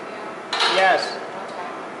 Yes. Okay.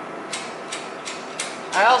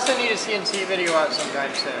 I also need a CNC video out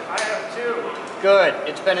sometime soon. I have two. Good.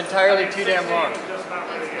 It's been entirely too damn 16, long. Just not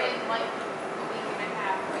It's ready yet. been like a week and a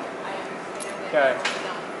half, like I understand it. Okay. It's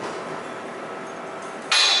done.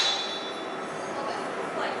 Well,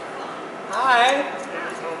 that's like fun. Hi.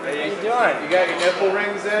 Hey, How you doing? You got your nipple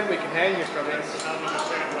rings in? We can hang you from this. I don't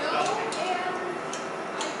understand what's done.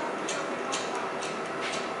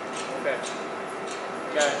 Okay.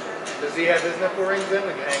 Okay. Does he have his nipple rings in? We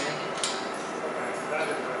can hang him. Okay, that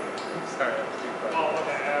is ready. Sorry, that was too funny. Oh,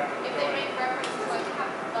 okay, I have to If go they in. make reference to like the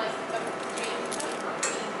James being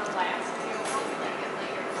her last video, I'll be like it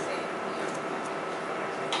later to say,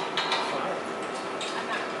 I'm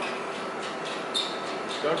not going.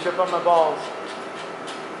 Don't trip on my balls.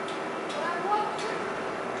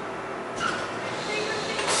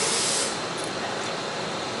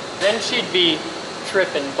 Then she'd be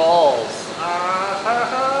tripping balls.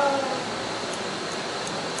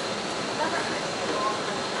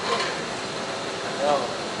 No.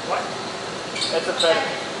 What? That's a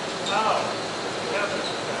fetish. Oh. Yeah, this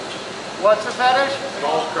is good. What's a fetish?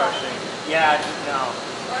 Ball crushing. Yeah, no.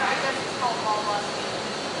 Or I guess it's called ball busting.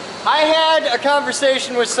 I had a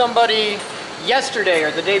conversation with somebody yesterday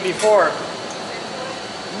or the day before.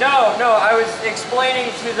 No, I was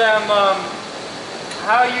explaining to them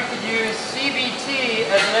how you could use CBT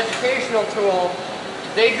as an educational tool.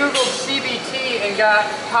 They Googled CBT and got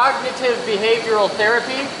cognitive behavioral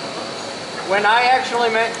therapy when I actually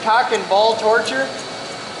meant cock and ball torture.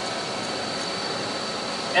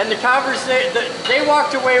 And they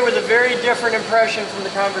walked away with a very different impression from the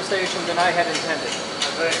conversation than I had intended. I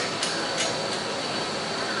think.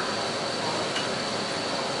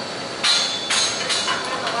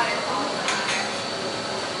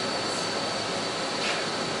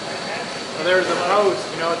 Well, there's a post.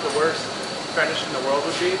 You know what the worst fetish in the world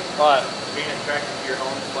would be? What? Being attracted to your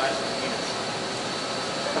own flaccid penis.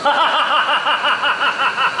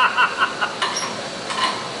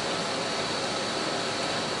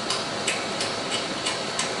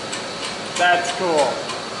 That's cool.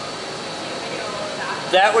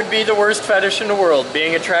 That would be the worst fetish in the world,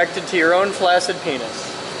 being attracted to your own flaccid penis.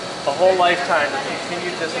 A whole lifetime of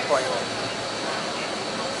continued disappointment.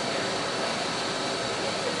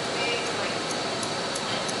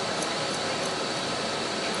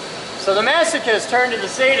 So the masochist turned to the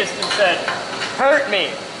sadist and said, "Hurt me."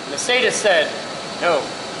 And the sadist said, "No."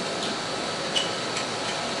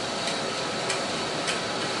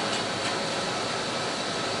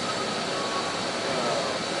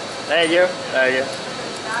 Thank you. Thank you.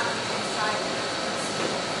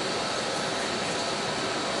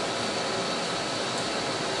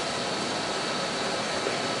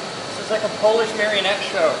 This is like a Polish marionette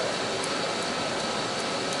show.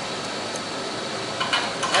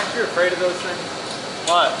 Aren't you afraid of those things?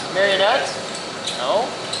 What? Marionettes? No.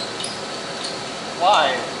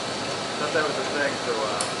 Why? I thought that was a thing for a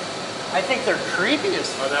while. I think they're creepy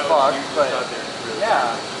as Oh, that fuck, was, you but thought they were really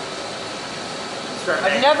yeah. Start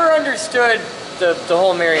I've hanging- never understood the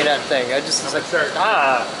whole marionette thing. I just was I'm like, gonna start-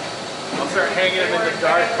 ah. I'll start hanging them in the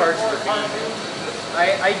dark parts of the beam.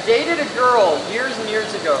 I dated a girl years and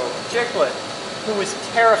years ago, chicklet, who was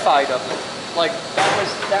terrified of them. Like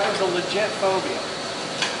that was a legit phobia.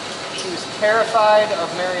 She was terrified of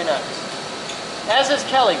marionettes. As is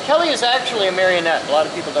Kelly. Kelly is actually a marionette. A lot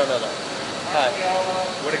of people don't know that. Hi.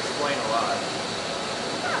 Would explain a lot.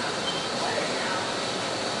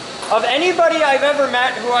 Of anybody I've ever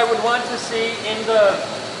met who I would want to see in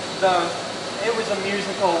it was a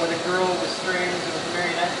musical with a girl with strings, it was a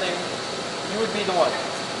marionette thing, you would be the one.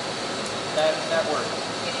 That worked.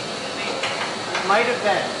 It might have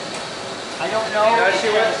been. I don't know. No, she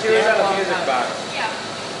was on a music box. Yeah.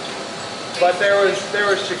 But there was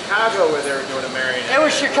Chicago where they were doing a marionette. It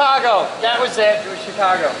was Chicago. That was it. It was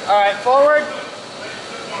Chicago. All right, forward.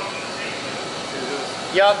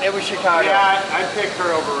 Yup, it was Chicago. Yeah, I'd pick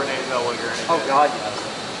her over Renee Zellweger. Oh God, yes.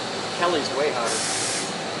 Kelly's way hotter.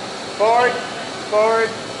 Forward, forward,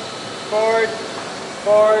 forward,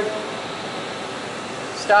 forward.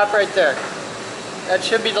 Stop right there. That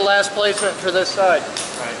should be the last placement for this side.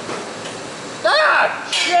 Right. Ah,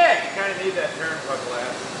 shit! You kind of need that turnbuckle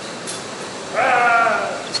ass.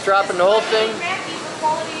 Just dropping the whole thing.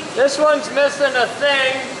 This one's missing a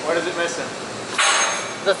thing. What is it missing?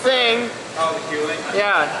 The thing. Oh, the cooling?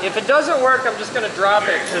 Yeah, if it doesn't work, I'm just going to drop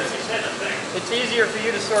it because it's easier for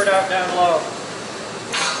you to sort out down low.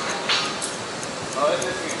 Oh, it's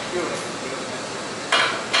missing a cooling.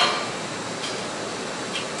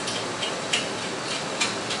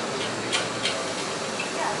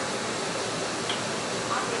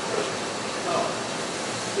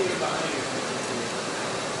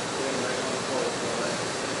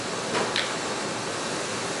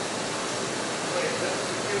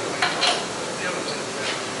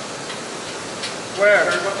 Where?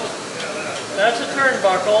 That's a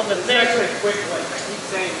turnbuckle. The thing. It's actually a quick link. I keep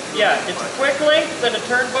saying. Yeah, it's a quick link, then a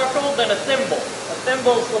turnbuckle, then a thimble. A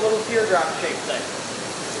thimble's the little teardrop shaped thing.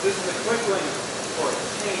 This is a quick link for a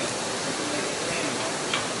chain. You can make a chain.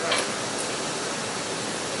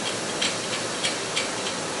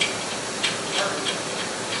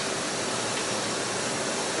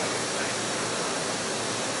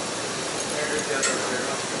 There's the other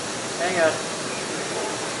one. Hang on.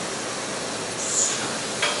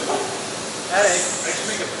 Headache. I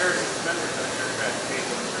should make a pair of suspenders on your back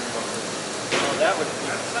cable and turnbuckle. Oh, that would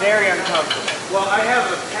be very uncomfortable. Well, I have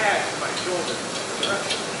a pad for my shoulder.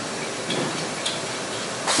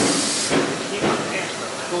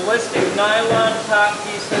 Ballistic nylon top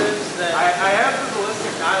pieces that... I have the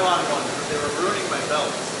ballistic nylon ones, but they were ruining my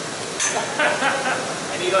belts.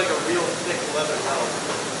 I need like a real thick leather belt.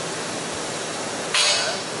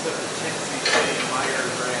 This is a Tennessee Meyer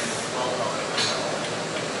brand.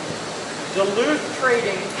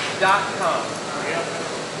 DuluthTrading.com.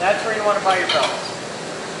 That's where you want to buy your belts.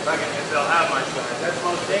 If they'll have my size. That's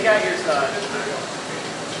most. They got your size.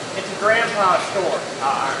 It's a grandpa store.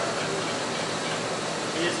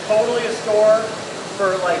 It is totally a store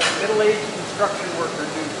for like middle-aged construction worker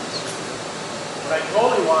dudes. What I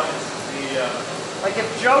totally want is the. Like if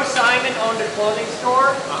Joe Simon owned a clothing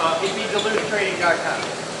store, it'd be DuluthTrading.com.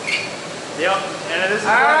 Yep. And this is.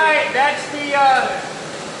 All right, that's the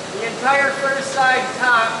entire first side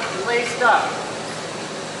top laced up.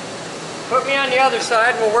 Put me on the other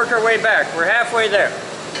side, we'll work our way back. We're halfway there.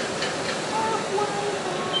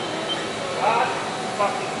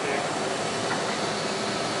 Fucking dick.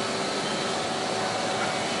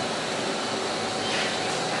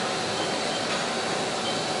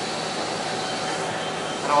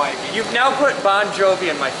 You've now put Bon Jovi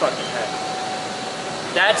in my fucking head.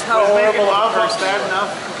 That's how Was making horrible love of a was person bad you are.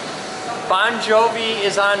 enough? Bon Jovi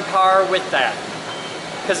is on par with that.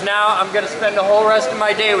 Because now I'm going to spend the whole rest of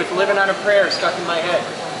my day with Living on a Prayer stuck in my head.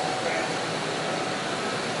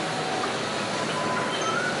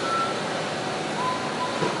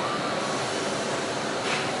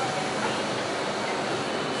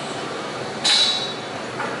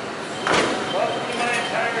 Welcome to my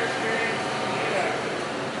entire experience of the actor.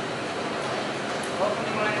 Welcome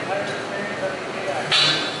to my entire experience of the actor.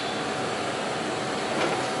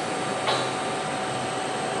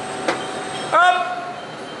 Up!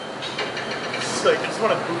 It's like, I just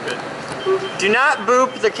want to boop it. Do not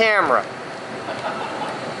boop the camera.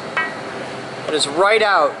 It is right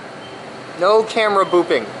out. No camera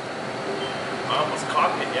booping. I almost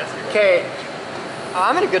cocked it yesterday. Okay.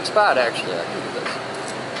 I'm in a good spot, actually. I can do this.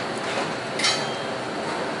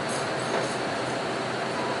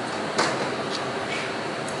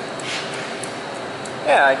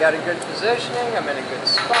 Yeah, I got a good positioning. I'm in a good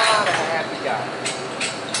spot. I'm a happy guy.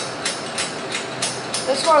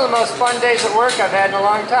 This is one of the most fun days at work I've had in a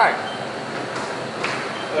long time.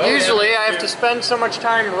 Usually I have to spend so much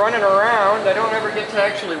time running around, I don't ever get to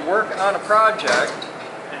actually work on a project.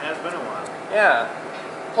 It has been a while. Yeah.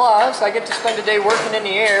 Plus, I get to spend a day working in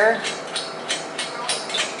the air,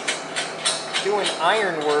 doing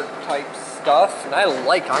ironwork type stuff, and I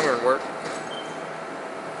like ironwork.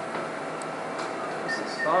 This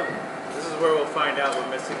is fun. This is where we'll find out we're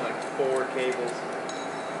missing like 4 cables.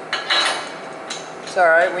 It's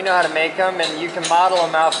alright, we know how to make them, and you can model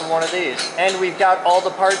them off of one of these. And we've got all the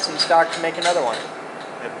parts in stock to make another one.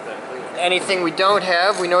 Anything we don't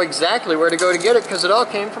have, we know exactly where to go to get it, because it all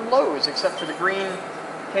came from Lowe's, except for the green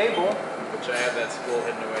cable. Which I have that spool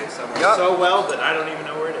hidden away somewhere Yep. so well that I don't even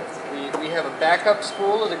know where it is. We have a backup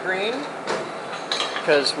spool of the green,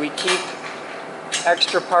 because we keep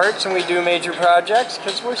extra parts when we do major projects,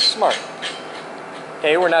 because we're smart.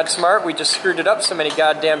 Okay, we're not smart, we just screwed it up so many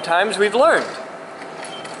goddamn times, we've learned.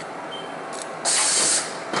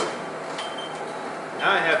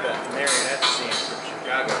 Now I have that marionette scene from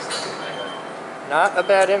Chicago stuck in my head. Not a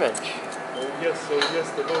bad image. Oh yes,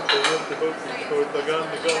 the boat, toward the gun, for the gun.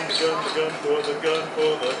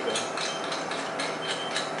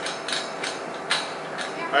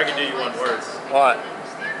 I can do you one words. What?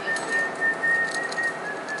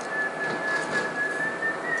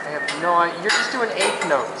 I have no idea. You're just doing eighth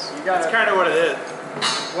notes. You gotta. That's kind of what it is.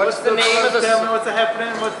 What's the name of the? Tell me what's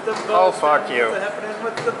happening. What's the buzz? Oh fuck Tell me you. What's happening?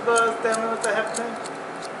 What's the buzz? Tell me what's happening.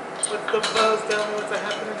 What's the buzz? Tell me what's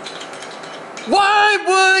happening. Why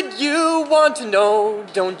would you want to know?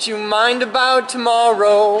 Don't you mind about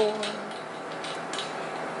tomorrow?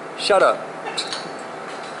 Shut up.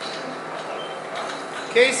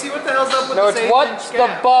 Casey, what the hell's up with No, this it's what's the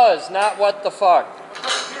buzz, not what the fuck.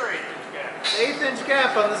 What's your 8-inch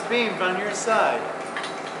gap? 1/8 gap on this beam on your side.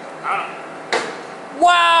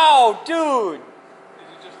 Wow, dude! Is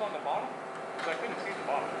it just on the bottom? Because I couldn't see the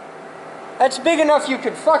bottom. That's big enough you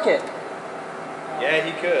could fuck it. Yeah,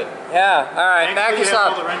 he could. Yeah, alright, back Thankfully, us you have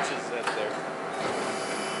up. all the wrenches that's there.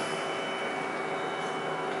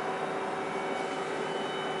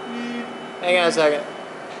 Hang on a second.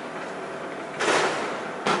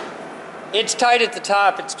 It's tight at the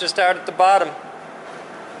top, it's just out at the bottom.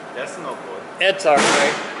 That's no good. It's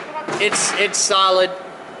alright. It's solid.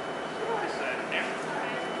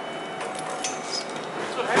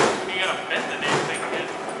 So hey, you gotta bend the damn thing again.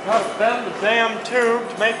 Gotta bend the damn tube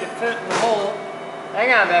to make it fit in the hole. Hang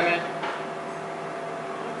on, Batman.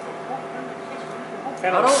 I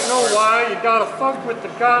don't know why you gotta fuck with the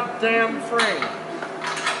goddamn frame.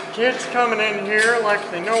 Kids coming in here like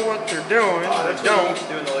they know what they're doing. They don't.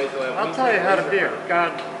 Doing the laser lab. I'll tell you how to be a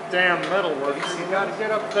goddamn metal worker. You gotta get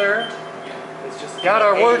up there. It's just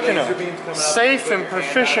Gotta work in laser beams a coming up, safe put and your hand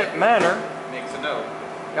proficient out, manner. Makes a note.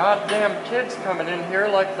 Goddamn kids coming in here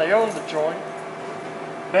like they own the joint.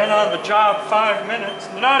 Been on the job 5 minutes.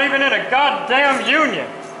 They're not even in a goddamn union.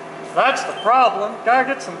 That's the problem. Gotta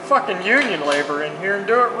get some fucking union labor in here and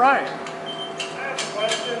do it right. I have a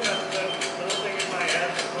question that's the little thing in my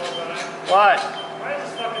head this whole time. What? Why is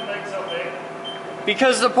this fucking thing so big?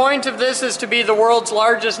 Because the point of this is to be the world's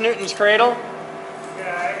largest Newton's cradle.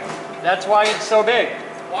 Okay. That's why it's so big.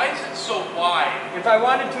 Why is it so wide? If I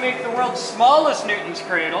wanted to make the world's smallest Newton's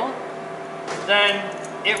cradle, then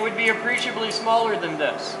it would be appreciably smaller than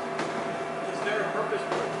this. Is there a purpose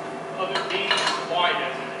for other being wide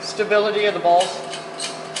as it is? Stability of the balls.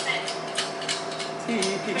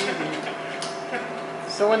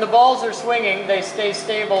 So when the balls are swinging, they stay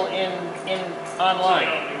stable on line.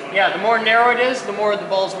 Yeah, the more narrow it is, the more the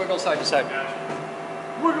balls wiggle side to side.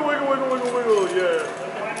 Wiggle, wiggle, wiggle, wiggle, wiggle, yeah.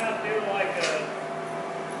 Then why not do like a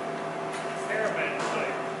experiment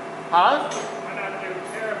type? Huh? Why not do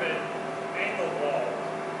pyramid angle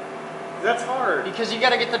walls? That's hard. Because you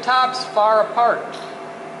got to get the tops far apart.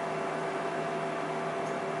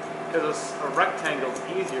 Because a rectangle's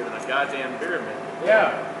easier than a goddamn pyramid.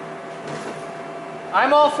 Yeah.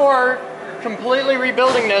 I'm all for completely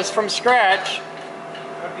rebuilding this from scratch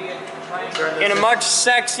Turn this in a much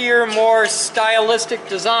sexier, more stylistic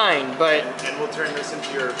design, but and we'll turn this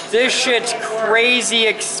into your... this shit's crazy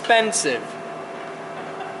expensive.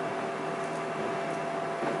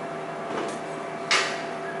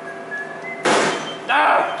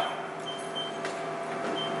 Ah!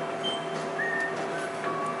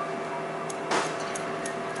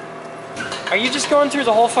 Are you just going through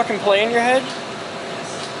the whole fucking play in your head?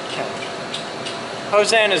 Okay.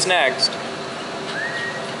 Hosanna's next.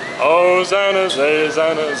 Hosanna,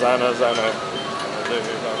 Hosanna, Hosanna, Hosanna.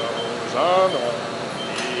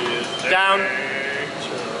 Down.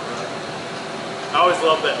 I always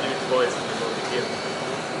love that dude's voice in the movie.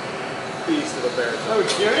 Beast of a bear. Oh,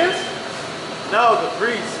 Judas? No, the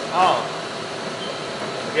priest. Oh.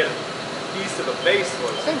 Get a beast of a bass I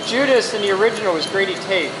voice. think Judas in the original was Grady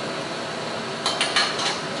Tate.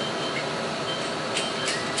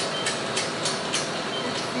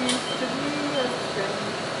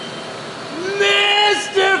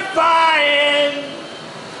 Mystifying!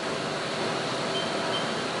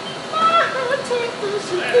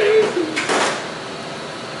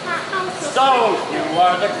 So, you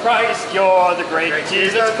are the Christ, you're the great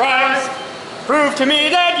Jesus Christ. Prove to me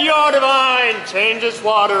that you're divine. Change this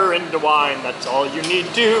water into wine. That's all you need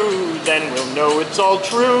to do. Then we'll know it's all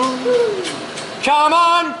true. Come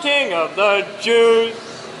on, King of the Jews.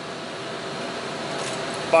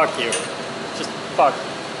 Fuck you. Just fuck.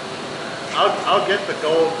 I'll get the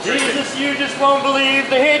gold. Jesus, you just won't believe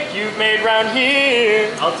the hit you've made round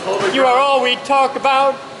here. I'll totally. You are all we talk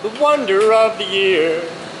about, the wonder of the year.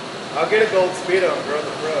 I'll get a gold speedo and grow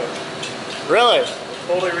the fro. Really?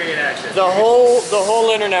 Totally reenact it. The whole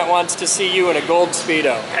internet wants to see you in a gold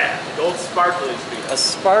Speedo. Yeah, gold sparkly speedo. A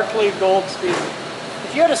sparkly gold Speedo.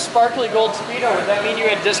 If you had a sparkly gold Speedo, would that mean you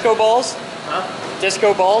had disco balls? Huh?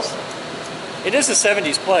 Disco balls? It is a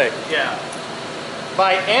 70s play. Yeah.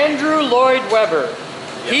 By Andrew Lloyd Webber.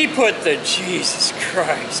 Yep. He put the Jesus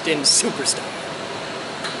Christ in Superstar.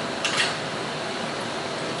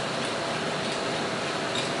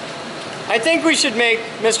 I think we should make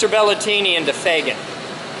Mr. Bellatini into Fagin.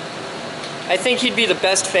 I think he'd be the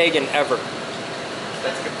best Fagin ever.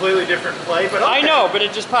 That's a completely different play, but okay. I know, but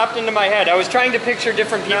it just popped into my head. I was trying to picture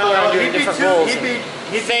different people around doing different roles. He'd be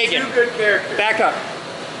Fagin. two good characters. Back up.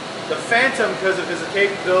 The Phantom, because of his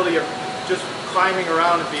capability of just climbing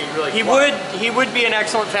around and being really He would be an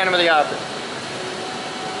excellent Phantom of the Opera.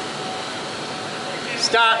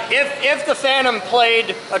 Stop. If the Phantom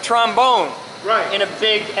played a trombone right in a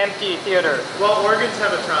big empty theater. Well, organs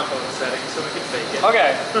have a trombone setting, so we can fake it.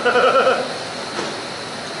 Okay.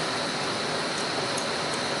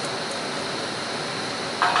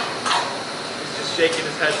 He's just shaking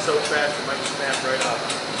his head so fast it might snap right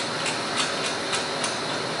off.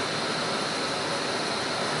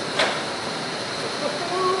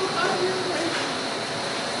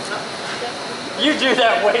 You do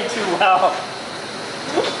that way too well.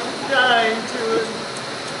 Dying to it.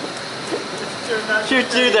 You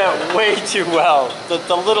do that way too well.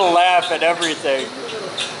 The little laugh at everything.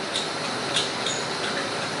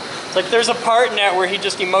 It's like there's a part in that where he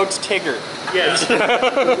just emotes Tigger. Yeah.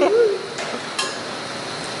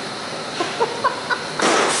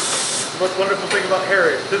 The most wonderful thing about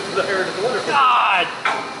Herod. This is the Herod is wonderful. God!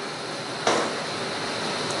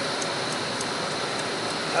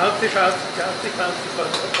 Bouncy, bouncy, bouncy, bouncy,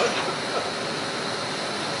 bouncy, bouncy.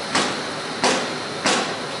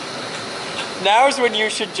 Now's when you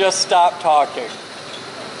should just stop talking.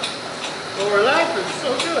 Well, we're laughing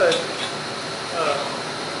so good.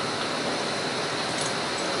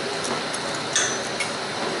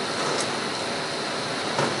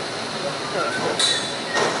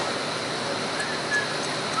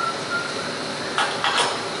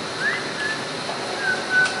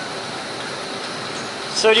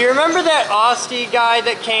 So do you remember that Austie guy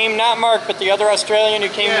that came, not Mark, but the other Australian who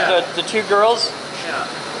came with the two girls? Yeah.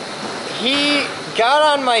 He got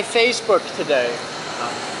on my Facebook today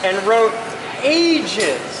and wrote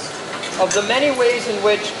pages of the many ways in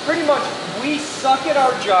which pretty much we suck at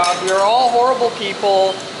our job, we are all horrible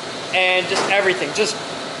people, and just everything, just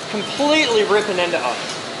completely ripping into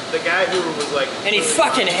us. The guy who was like... And he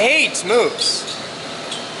fucking hates moose.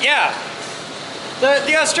 Yeah.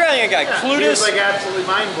 The Australian guy, Yeah, Clutus. he was like absolutely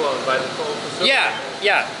mind blown by the whole facility. Yeah,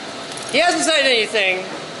 yeah. He hasn't said anything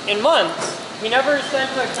in months. He never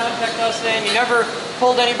sent a contact us in. He never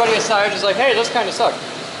pulled anybody aside. Just like, hey, this kind of sucked.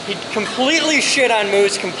 He completely shit on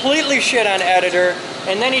Moose, completely shit on Editor,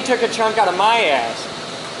 and then he took a chunk out of my ass.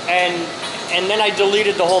 And then I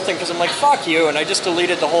deleted the whole thing because I'm like, fuck you, and I just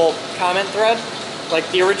deleted the whole comment thread, like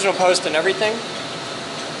the original post and everything.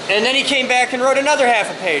 And then he came back and wrote another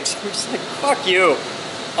half a page. I'm just like, fuck you.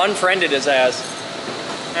 Unfriended his ass.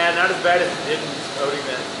 And not as bad as he did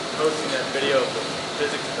posting that video of the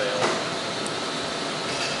physics fail.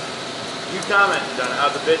 You commented on how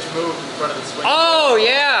the bitch moved in front of the swing. Oh,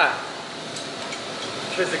 yeah.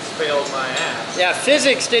 Physics failed my ass. Yeah,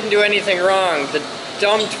 physics didn't do anything wrong. The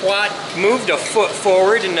dumb twat moved a foot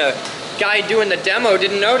forward and the guy doing the demo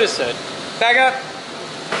didn't notice it. Back up.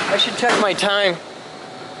 I should check my time.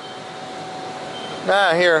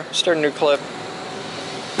 Ah, here, start a new clip.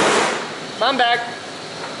 I'm back.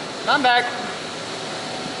 I'm back.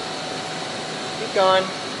 Keep going.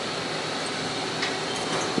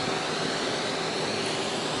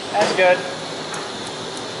 That's good.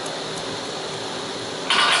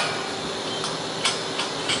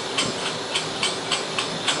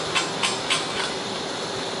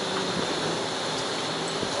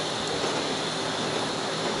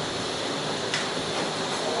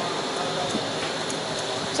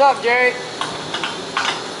 What's up, Jerry?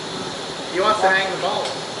 He wants to hang the balls.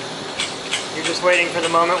 You're just waiting for the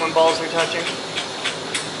moment when balls are touching?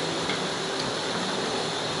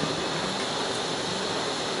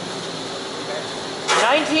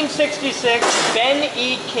 $1966, Ben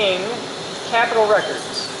E. King, Capitol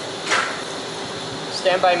Records.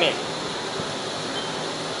 Stand by me.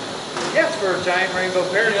 Yes, for a giant rainbow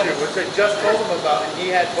parachute, which I just told him about, and he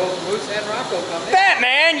had both Moose and Rocco come in.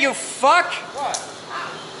 Batman, you fuck! What?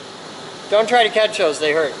 Don't try to catch those,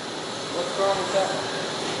 they hurt. What's wrong with that?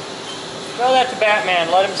 Throw that to Batman,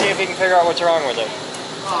 let him see if he can figure out what's wrong with it.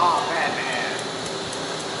 Oh, Batman.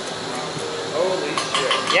 Holy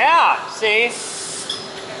shit. Yeah, see?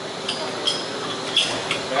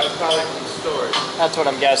 That was probably from storage. That's what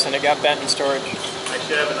I'm guessing, it got bent in storage. I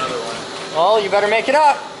should have another one. Well, you better make it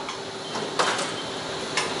up.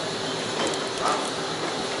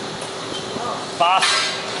 Boss.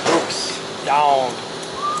 Oops. Down.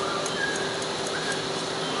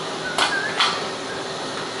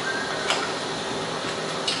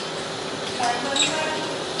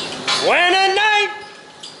 When a night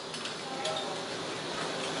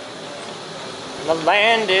the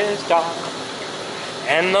land is dark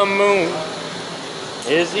and the moon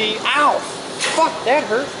is the ow. Fuck, that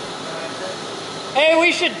hurt. Hey,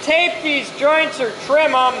 we should tape these joints or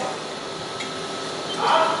trim them.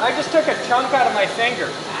 I just took a chunk out of my finger.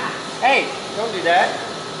 Hey, don't do that.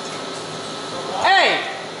 Hey,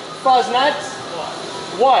 Fuzznuts.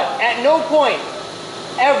 What? At no point,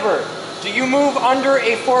 ever, do you move under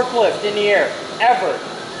a forklift in the air. Ever.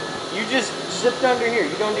 You just zipped under here.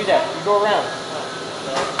 You don't do that. You go around.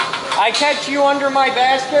 I catch you under my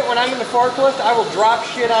basket when I'm in the forklift, I will drop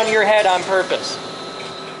shit on your head on purpose.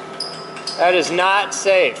 That is not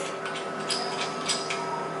safe.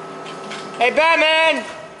 Hey, Batman!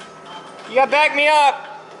 You gotta back me up.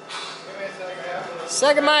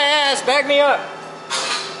 Second my ass, back me up.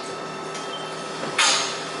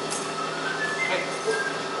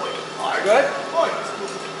 Good?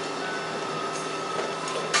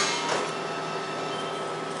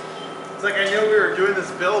 It's like I knew we were doing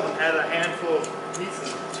this build and had a handful of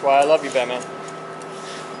pieces. That's why I love you, Batman.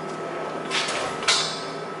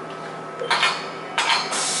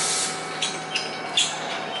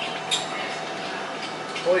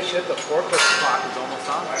 Holy shit, the forklift clock is almost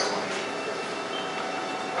on that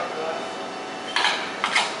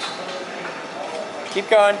one. Keep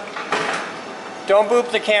going. Don't boop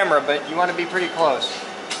the camera, but you want to be pretty close.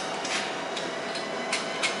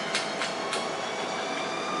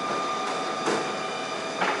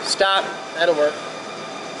 Stop. That'll work.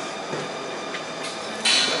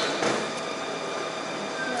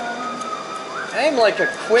 I'm like a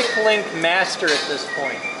quick link master at this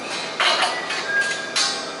point.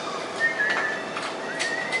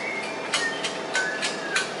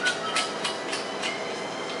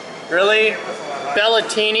 Really?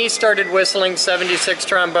 Bellatini started whistling 76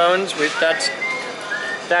 trombones.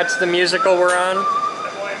 That's the musical we're on.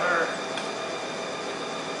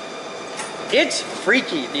 It's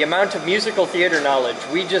freaky, the amount of musical theater knowledge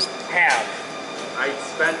we just have. I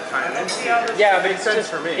spent time in theater. Yeah, but it's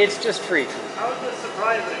just freaky. How is this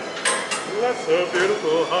surprising? That's so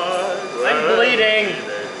beautiful. I'm bleeding.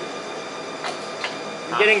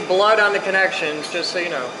 I'm getting blood on the connections, just so you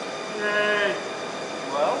know.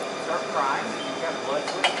 Well, start crying and you've got blood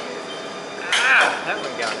sweat. Ah, that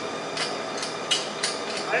one got it.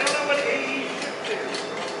 I don't know what AE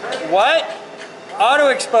What? Auto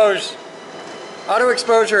expose. Auto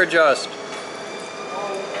exposure adjust. See,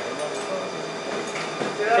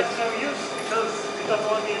 that's no use because it doesn't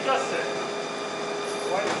let me adjust it.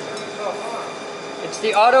 Why is it turning itself on? It's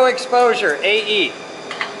the auto exposure, AE. Yes.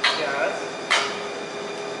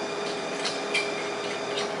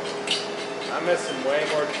 I'm missing way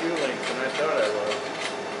more Q links than I thought I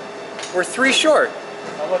was. We're 3 short.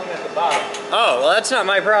 I'm looking at the bottom. Oh, well, that's not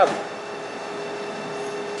my problem.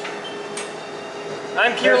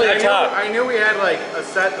 I'm purely a top. I knew we had like a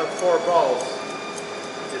set of 4 balls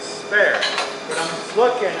to spare, but I'm just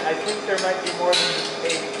looking. I think there might be more than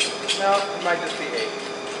 8. No, it might just be 8.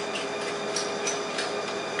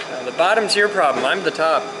 The bottom's your problem. I'm the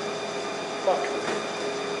top. Fuck.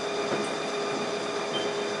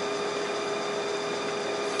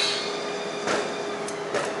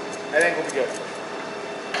 I think we'll be good.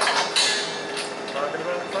 Talking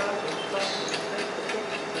about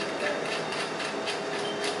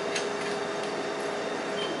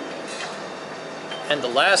And the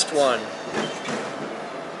last one.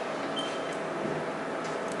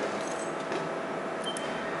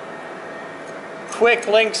 Quick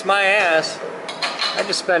links my ass. I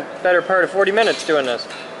just spent better part of 40 minutes doing this.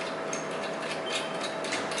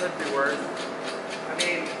 Could be worse. I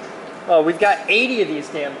mean, Oh, we've got 80 of these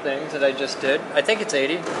damn things that I just did. I think it's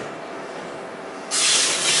 80. Now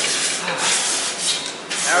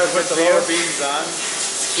we put the lower beams on.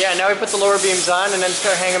 Yeah, now we put the lower beams on and then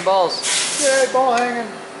start hanging balls. Yay, ball hanging.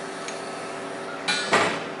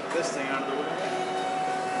 This thing on the way.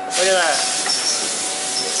 Look at that.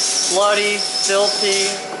 Slutty, silty.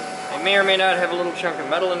 I may or may not have a little chunk of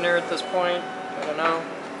metal in there at this point. I don't know.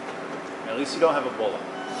 At least you don't have Ebola.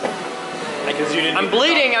 Because you didn't. I'm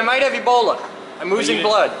bleeding. I might have Ebola. I'm oozing didn't-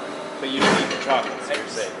 blood. But you didn't eat the chocolate, so you're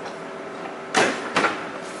safe.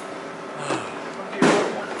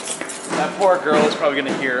 That poor girl is probably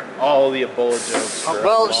going to hear all the Ebola jokes. For a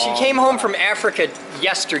Well, she long came home time. from Africa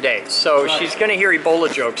yesterday, so she's going to hear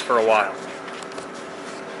Ebola jokes for a while.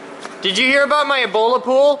 Did you hear about my Ebola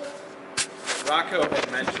pool? Rocco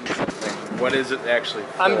had mentioned something. What is it actually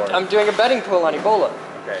for? I'm doing a betting pool on Ebola.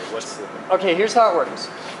 Okay, what's the... Okay, here's how it works.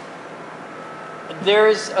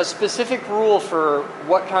 There's a specific rule for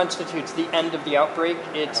what constitutes the end of the outbreak.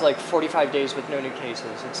 It's like 45 days with no new cases.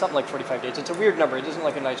 It's something like 45 days. It's a weird number. It isn't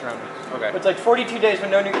like a nice round number. Okay. But it's like 42 days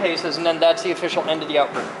with no new cases, and then that's the official end of the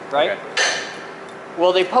outbreak, right? Okay.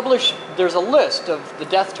 Well, they publish, there's a list of the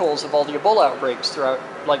death tolls of all the Ebola outbreaks throughout,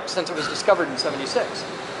 like since it was discovered in '76.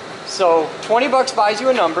 So 20 bucks buys you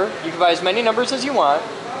a number. You can buy as many numbers as you want.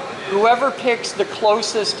 Whoever picks the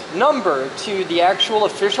closest number to the actual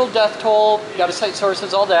official death toll, you got to cite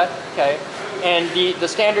sources, all that, okay? And the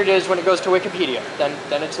standard is when it goes to Wikipedia,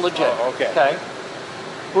 then it's legit. Oh, okay. Okay?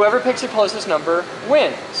 Whoever picks the closest number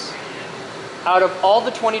wins. Out of all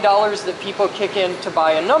the $20 that people kick in to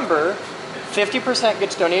buy a number, 50%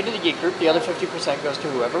 gets donated to the Geek Group, the other 50% goes to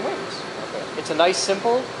whoever wins. Okay. It's a nice,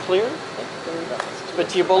 simple, clear thing. But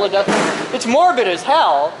the Ebola death, it's morbid as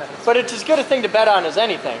hell, but it's as good a thing to bet on as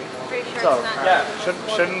anything. Pretty sure So, it's not.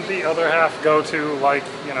 yeah. shouldn't the other half go to, like,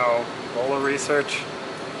 you know, Ebola research?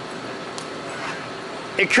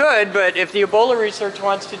 It could, but if the Ebola research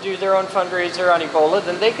wants to do their own fundraiser on Ebola,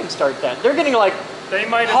 then they can start that. They're getting like They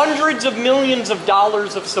might have, hundreds of millions of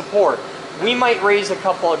dollars of support. We might raise a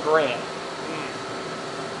couple of grand.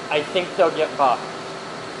 I think they'll get by.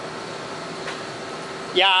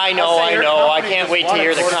 Yeah, I know. I can't wait to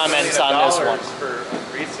hear the comments on this one. For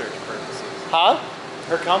research purposes. Huh?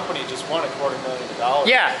 Her company just won $250,000.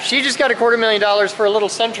 Yeah, she just got $250,000 for a little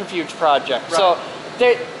centrifuge project. So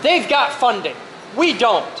they've got funding. We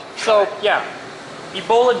don't. So yeah,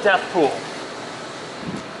 Ebola death pool.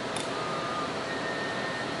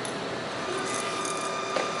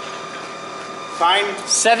 Fine.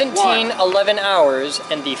 11 hours,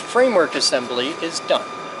 and the framework assembly is done.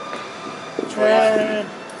 You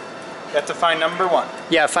have to find number 1.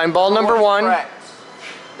 Yeah, find ball number 1.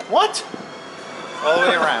 What? All the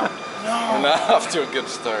way around. We're not off to a good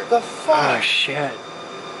start. The fuck? Oh shit.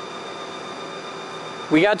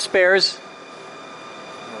 We got spares.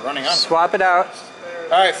 We're running on. Swap it out.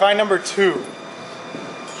 Alright, find number 2.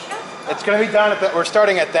 It's gonna be done at that. We're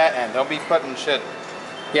starting at that end. Don't be putting shit.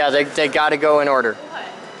 Yeah, they gotta go in order.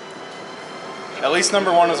 At least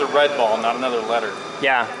number 1 is a red ball, not another letter.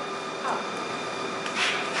 Yeah.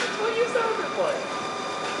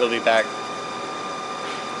 We'll be back.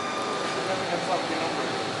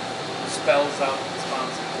 Spells out the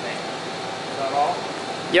sponsor's name. Is that all?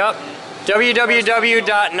 Yep.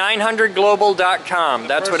 www.900global.com.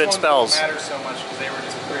 That's what it spells. Don't matter so much because they were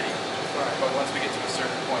just pretty. But once we get to a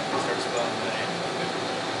certain point, we start spelling the name.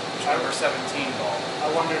 number 17 ball.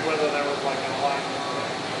 I wondered whether there was like an alignment.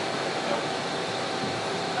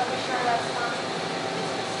 Are we sure that's not?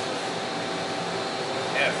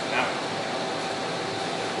 Yes, now.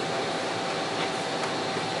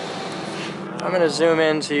 I'm gonna zoom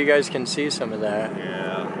in so you guys can see some of that.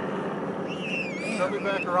 Yeah. I'll be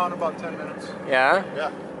back around about 10 minutes. Yeah?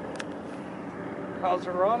 Yeah. How's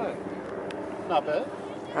it running? Not bad.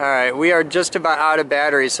 Alright, we are just about out of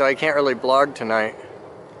batteries, so I can't really vlog tonight.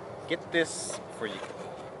 Get this for you.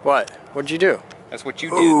 What? What'd you do? That's what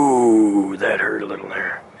you did. Ooh, that hurt a little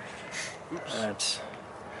there. Oops.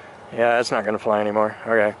 That's not gonna fly anymore.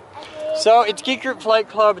 Okay. So it's Geek Group Flight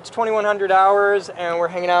Club. It's 2100 hours, and we're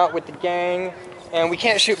hanging out with the gang. And we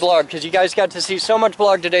can't shoot vlog because you guys got to see so much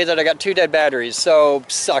vlog today that I got 2 dead batteries. So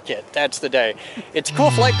suck it. That's the day. It's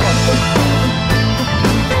Cool Flight Club.